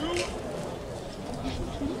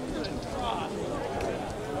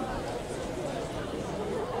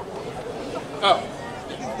 Oh.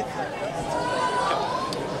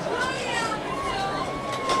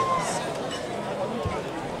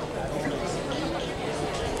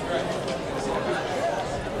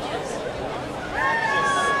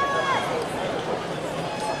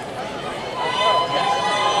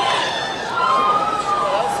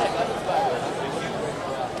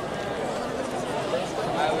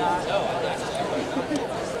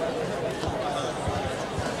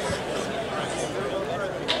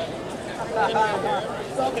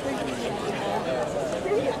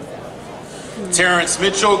 Terrence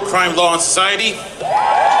Mitchell, Crime, Law, and Society.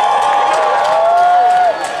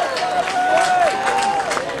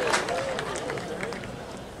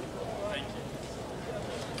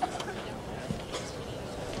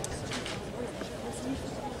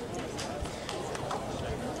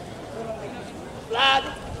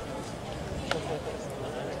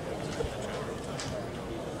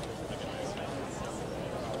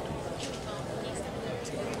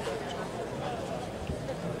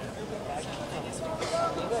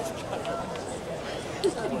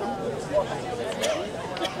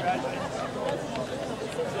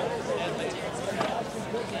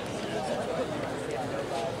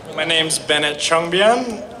 My name's Bennett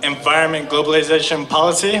Chongbian, Environment Globalization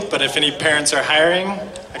Policy, but if any parents are hiring,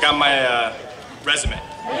 I got my resume.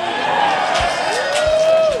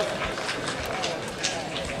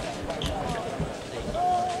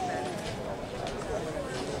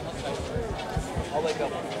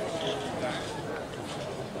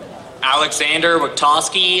 Alexander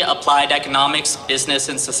Witkowski, Applied Economics, Business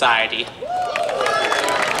and Society.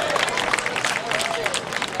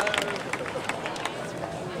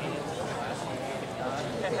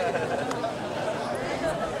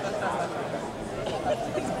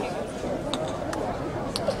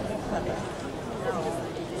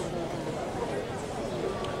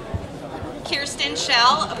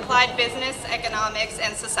 Applied Business, Economics,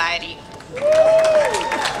 and Society.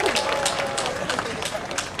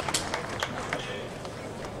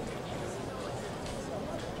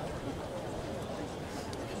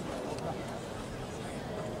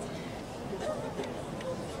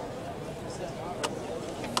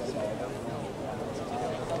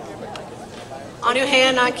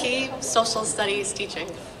 Anuhan Aki, Social Studies teaching.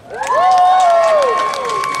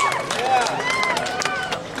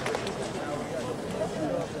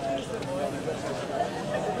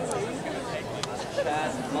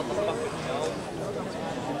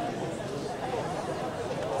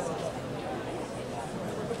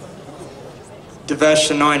 Devesh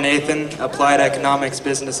Shenoy Nathan, Applied Economics,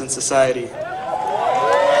 Business and Society.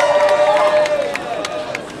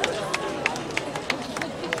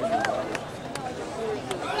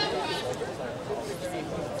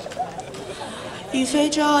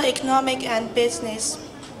 Yufeja, Economic and Business.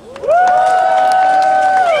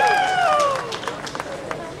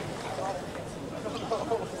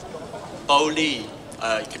 Bo Lee,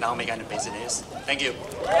 economic and business. Thank you.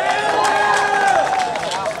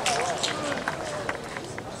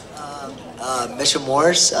 Mr.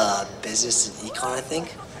 Morris, business and econ, I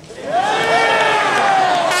think.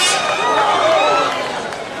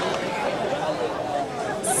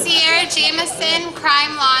 Sierra Jameson,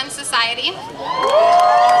 Crime, Law, and Society.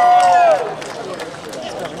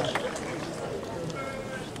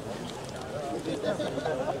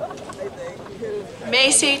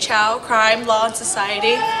 Macy Chow, Crime, Law, and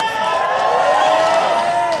Society.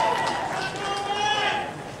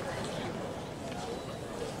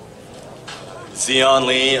 Zion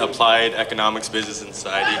Lee, Applied Economics, Business, and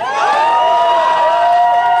Society.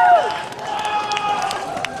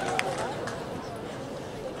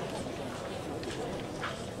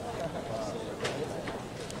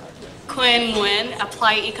 Quinn Nguyen,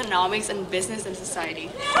 Applied Economics and Business and Society.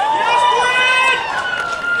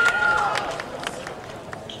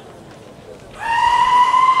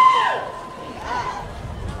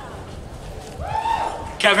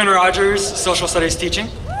 Kevin Rogers, Social Studies teaching.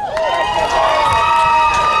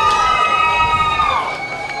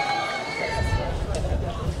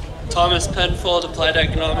 Thomas Penfold, Applied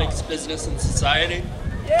Economics, Business and Society.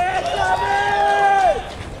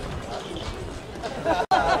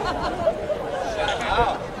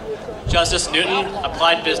 Justice Newton,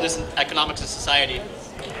 Applied Business and Economics and Society.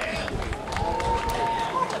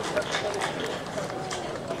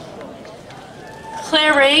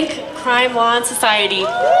 Claire Rank, Crime, Law, and Society.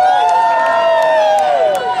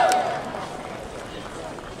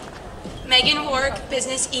 Megan Hork,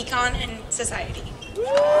 Business, Econ, and Society.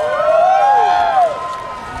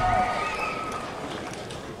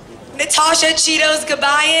 Natasha Cheetos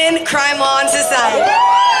Gabayan, Crime, Law, and Society.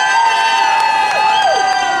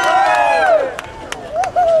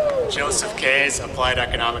 Joseph Kays, Applied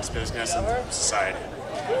Economics, Business, and Society.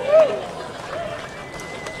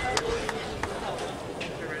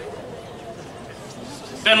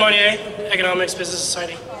 Ben Monnier, Economics, Business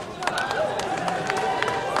Society.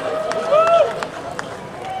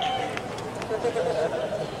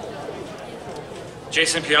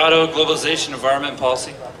 Jason Piatto, Globalization, Environment, and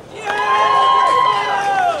Policy.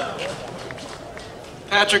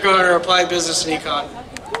 Patrick Oner, Applied Business and Econ.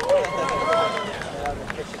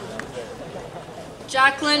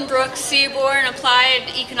 Jacqueline Brooks Seaborn,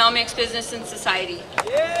 Applied Economics, Business, and Society.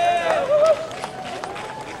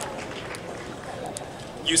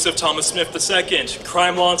 Yusuf Thomas Smith II,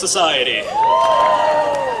 Crime, Law, and Society.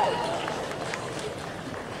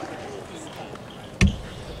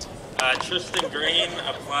 Tristan Green,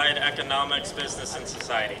 Applied Economics, Business, and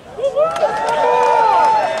Society.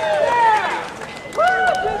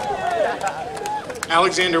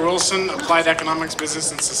 Alexander Wilson, Applied Economics,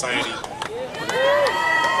 Business, and Society.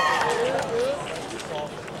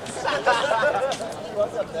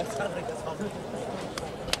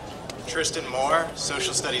 Tristan Moore,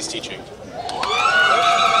 Social Studies teaching.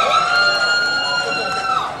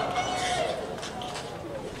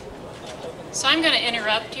 So I'm going to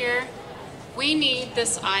interrupt here. We need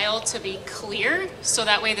this aisle to be clear so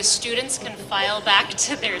that way the students can file back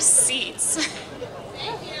to their seats.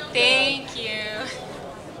 Thank you.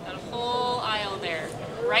 That whole aisle there,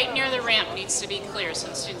 right near the ramp, needs to be clear so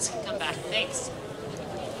the students can come back. Thanks.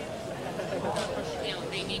 You know,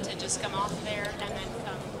 they need to just come off there and then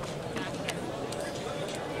come back here.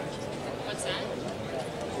 What's that?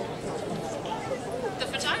 The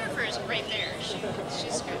photographer is right there.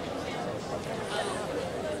 She's good.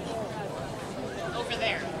 Over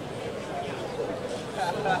there.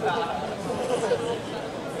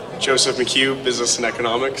 Joseph McHugh, Business and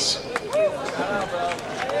Economics.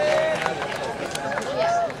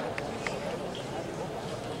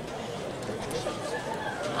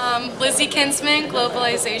 Lizzie Kinsman,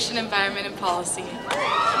 Globalization, Environment, and Policy.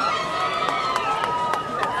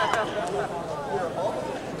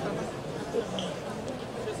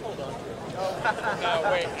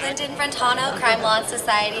 Lyndon Brentano, Crime, Law, and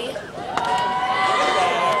Society.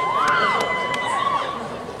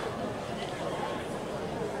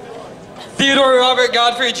 Theodore Robert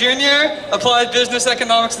Godfrey Jr., Applied Business,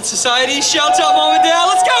 Economics, and Society. Shout out, Mom and Dad.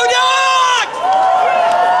 Let's go, Doc!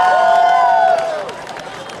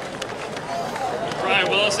 Brian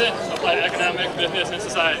Wilson, Applied Economics, Business, and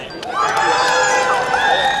Society.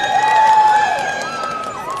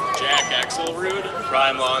 Jack Axelrod,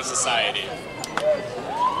 Crime, Law, and Society.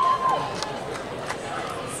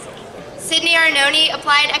 Sydney Arnone,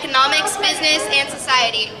 Applied Economics, Business, and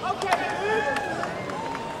Society.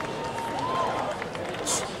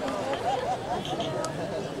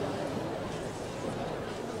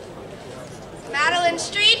 Glenn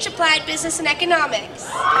Street, Applied Business and Economics.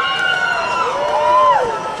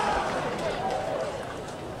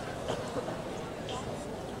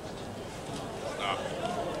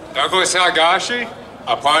 Douglas Agashi,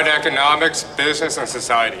 Applied Economics, Business and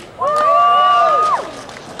Society.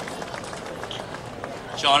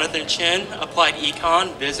 Jonathan Chin, Applied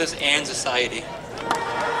Econ, Business and Society.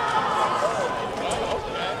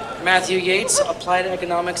 Matthew Yates, Applied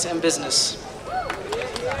Economics and Business.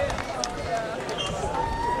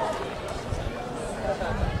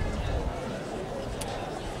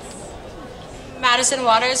 Madison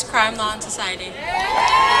Waters, Crime, Law, and Society.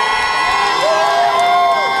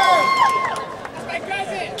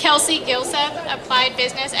 Kelsey Gilseth, Applied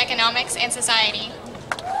Business, Economics, and Society.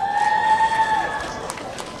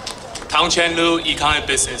 Tang Chen Lu, Econ and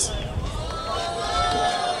Business.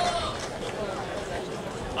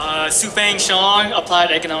 Sufeng Xiong,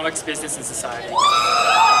 Applied Economics, Business and Society.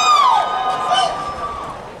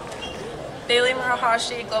 Bailey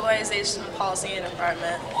Murahashi, Globalization, Policy, and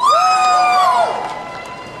Environment.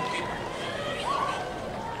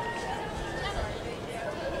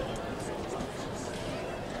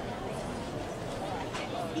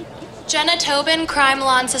 Jenna Tobin, Crime,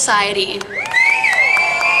 Law, and Society.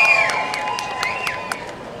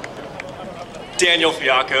 Daniel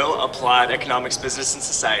Fiacco, Applied Economics, Business and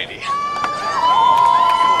Society.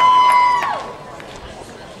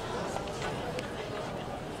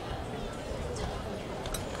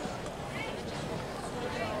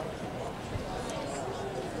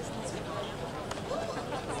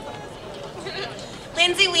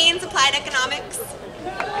 Lindsay Weens, Applied Economics.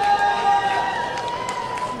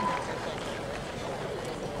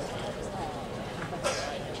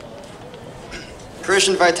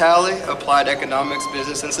 Christian Vitale, Applied Economics,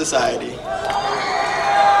 Business and Society.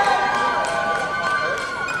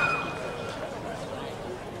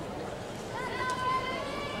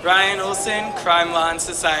 Ryan Olson, Crime, Law, and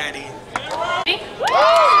Society.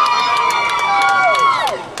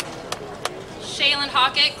 Shaylin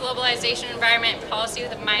Hockett, Globalization, Environment, and Policy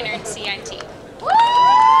with a minor in CIT.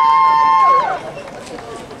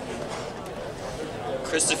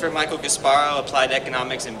 Christopher Michael Gasparo, Applied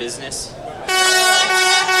Economics and Business.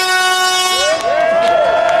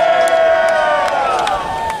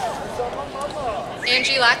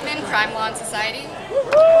 Angie Lackman, Crime, Law, and Society.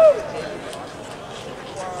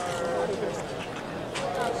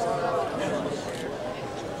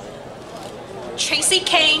 Tracy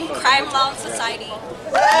Kane, Crime, Law, and Society.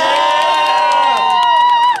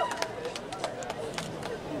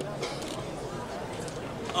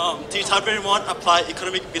 T. Type 1, Applied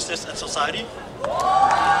Economic, Business and Society.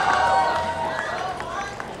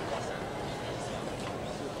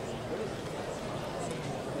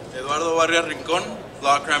 Eduardo Vargas Rincón,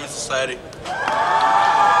 Law, Crime and Society.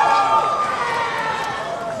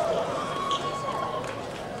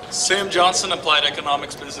 Sam Johnson, Applied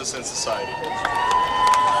Economics, Business and Society.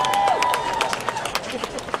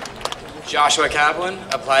 Joshua Kaplan,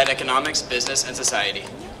 Applied Economics, Business and Society.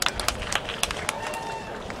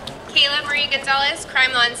 Kayla Marie Gonzalez,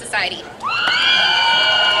 Crime, Law, and Society.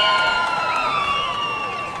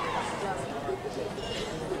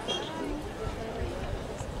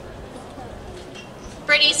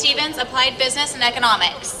 Brittany Stevens, Applied Business and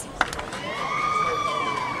Economics.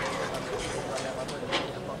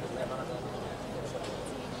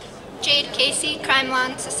 Jade Casey, Crime, Law,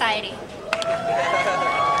 and Society.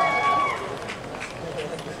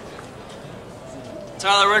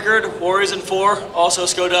 Tyler Rickard, Warriors in 4, also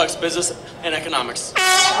SCO Ducks, Business and Economics.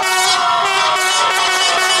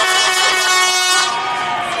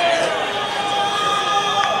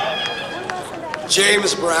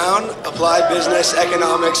 James Brown, Applied Business,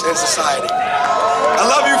 Economics, and Society. I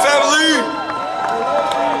love you,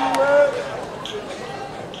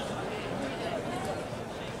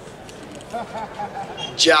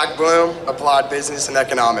 family! Jack Bloom, Applied Business and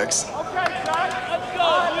Economics.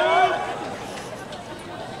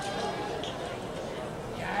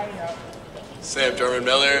 Sam German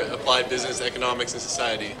Miller, Applied Business, Economics and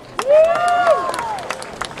Society.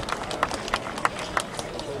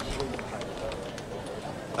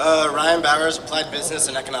 Ryan Bowers, Applied Business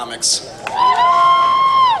and Economics.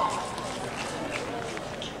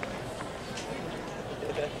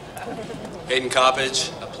 Hayden Coppage,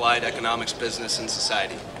 Applied Economics, Business and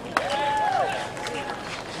Society.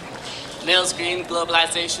 Nils Green,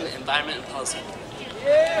 Globalization, Environment, and Policy.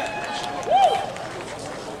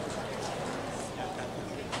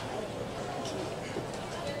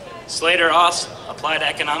 Slater Oss, Applied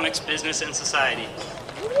Economics, Business and Society.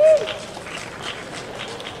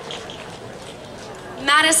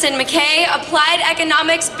 Madison McKay, Applied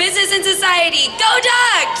Economics, Business and Society. Go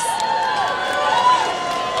Ducks!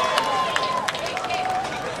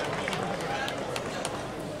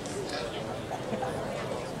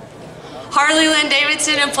 Harley Lynn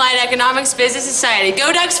Davidson, Applied Economics, Business Society.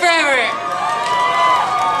 Go Ducks forever!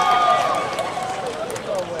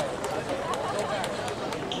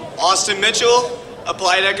 Austin Mitchell,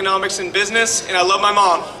 Applied Economics and Business, and I love my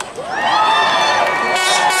mom.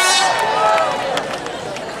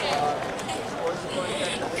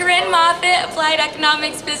 Corinne Moffitt, Applied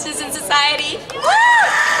Economics, Business and Society.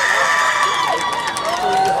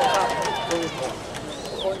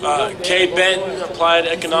 Kate Benton, Applied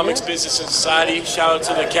Economics, Business and Society. Shout out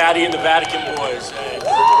to the Caddy and the Vatican boys. Hey.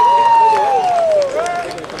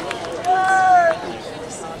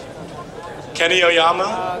 Kenny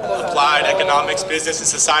Oyama, Applied Economics, Business and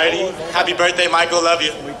Society. Happy birthday, Michael. Love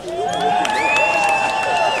you.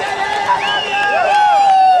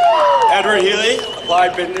 Edward Healy,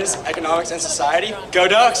 Applied Business, Economics and Society. Go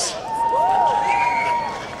Ducks!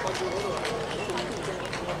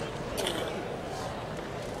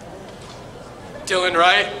 Dylan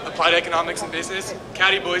Wright, Applied Economics and Business.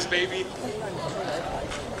 Caddy boys, baby.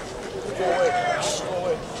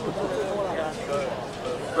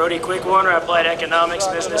 Brody Quickwater, Applied Economics,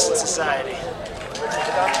 Business and Society.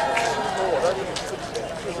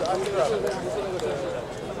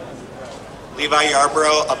 Levi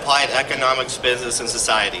Yarborough, Applied Economics, Business and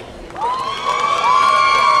Society.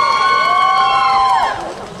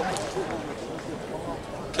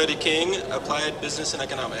 Cody King, Applied Business and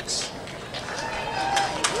Economics.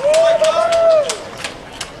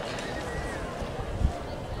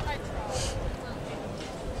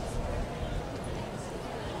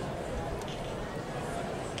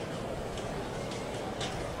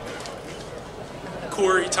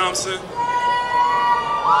 Corey Thompson.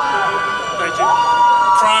 Thank you.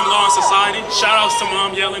 Crime Law and Society. Shout outs to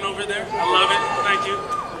Mom yelling over there. I love it. Thank you.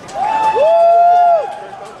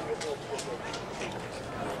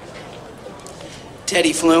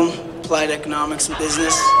 Teddy Flume, Applied Economics and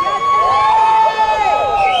Business.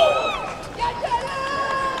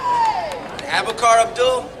 Abakar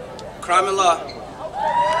Abdul, Crime and Law.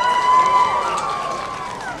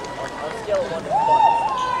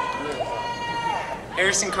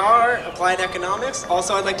 Harrison Carr, Applied Economics.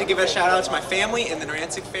 Also, I'd like to give a shout out to my family and the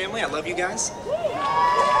Narancic family. I love you guys.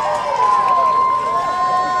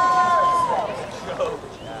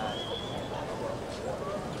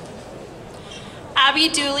 Abby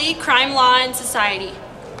Dooley, Crime Law and Society.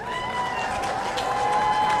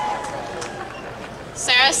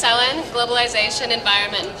 Sarah Sellen, Globalization,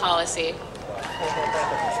 Environment and Policy.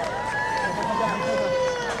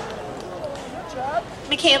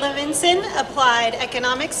 Michaela Vinson, Applied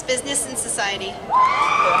Economics, Business and Society.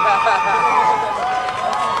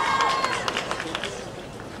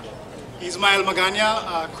 Ismael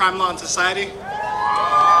Magana, Crime Law and Society.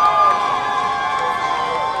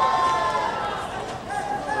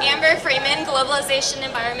 Amber Freeman, Globalization,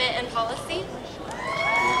 Environment and Policy.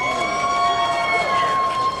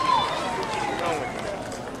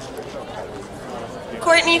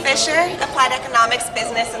 Courtney Fisher, Applied Economics,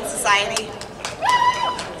 Business and Society.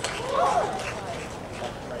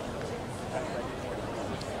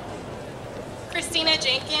 Christina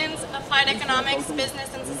Jenkins, Applied Economics, Business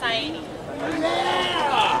and Society.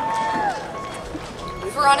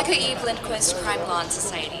 Veronica Eve Lindquist, Crime Law and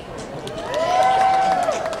Society.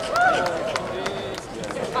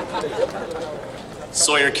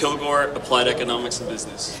 Sawyer Kilgore, Applied Economics and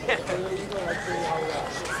Business.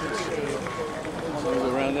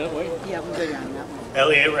 Around that way? Yeah, we'll go down that way.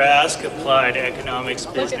 Elliot Rask, Applied Economics,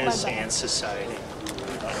 Business and Society.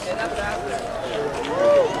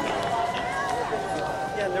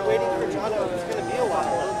 Yeah, they're waiting for Jonny. It's going to be a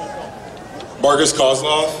while. Marcus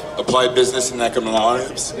Kozlov, Applied Business and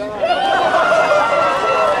Economics.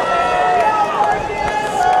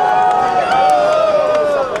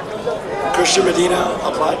 Christian Medina,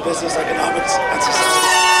 Applied Business, Economics and Society.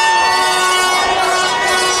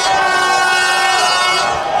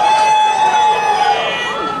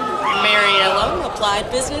 Mary Ellen, Applied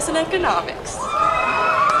Business and Economics.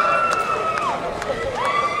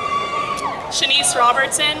 Shanice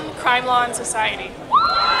Robertson, Crime Law and Society.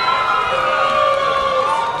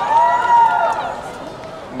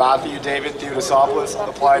 Matthew David Theodosopoulos,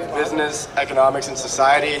 Applied Business, Economics and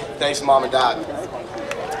Society. Thanks, Mom and Dad.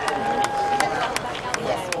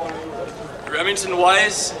 Remington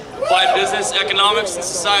Wise, Applied Business, Economics and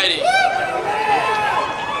Society.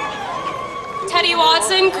 Teddy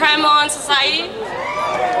Watson, Crime Law and Society.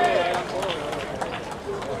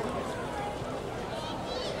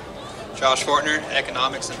 Josh Fortner,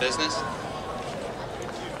 Economics and Business.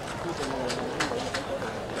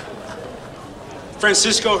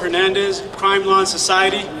 Francisco Hernandez, Crime Law and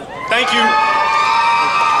Society. Thank you.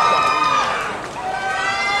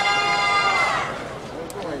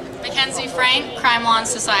 Mackenzie Frank, Crime Law and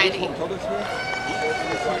Society.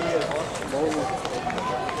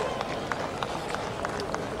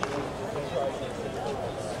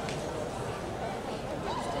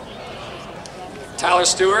 Tyler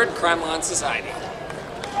Stewart, Crime Law and Society.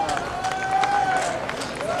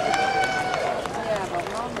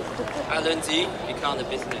 Alan Z, Econ and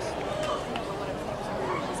Business.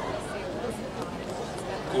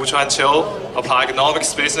 Gu Chuan Chiu, Applied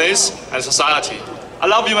Economics, Business and Society. I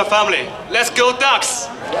love you, my family. Let's go Ducks!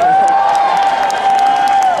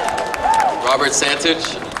 Robert Santich,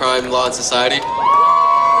 Crime Law and Society.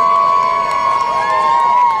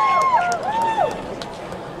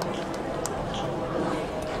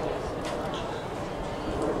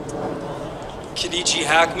 Kenichi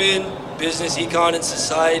Hackman, Business, Econ, and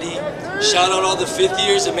Society. Shout out all the fifth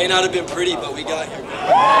years. It may not have been pretty, but we got here,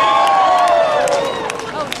 man.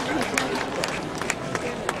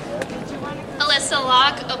 Alyssa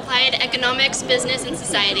Locke, Applied Economics, Business, and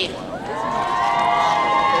Society.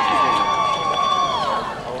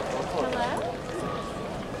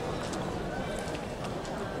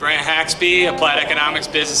 Brent Haxby, Applied Economics,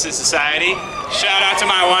 Business and Society. Shout out to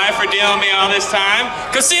my wife for dealing with me all this time.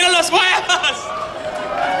 Casino Los Huevos!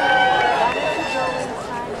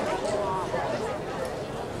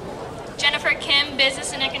 Jennifer Kim,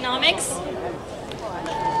 Business and Economics.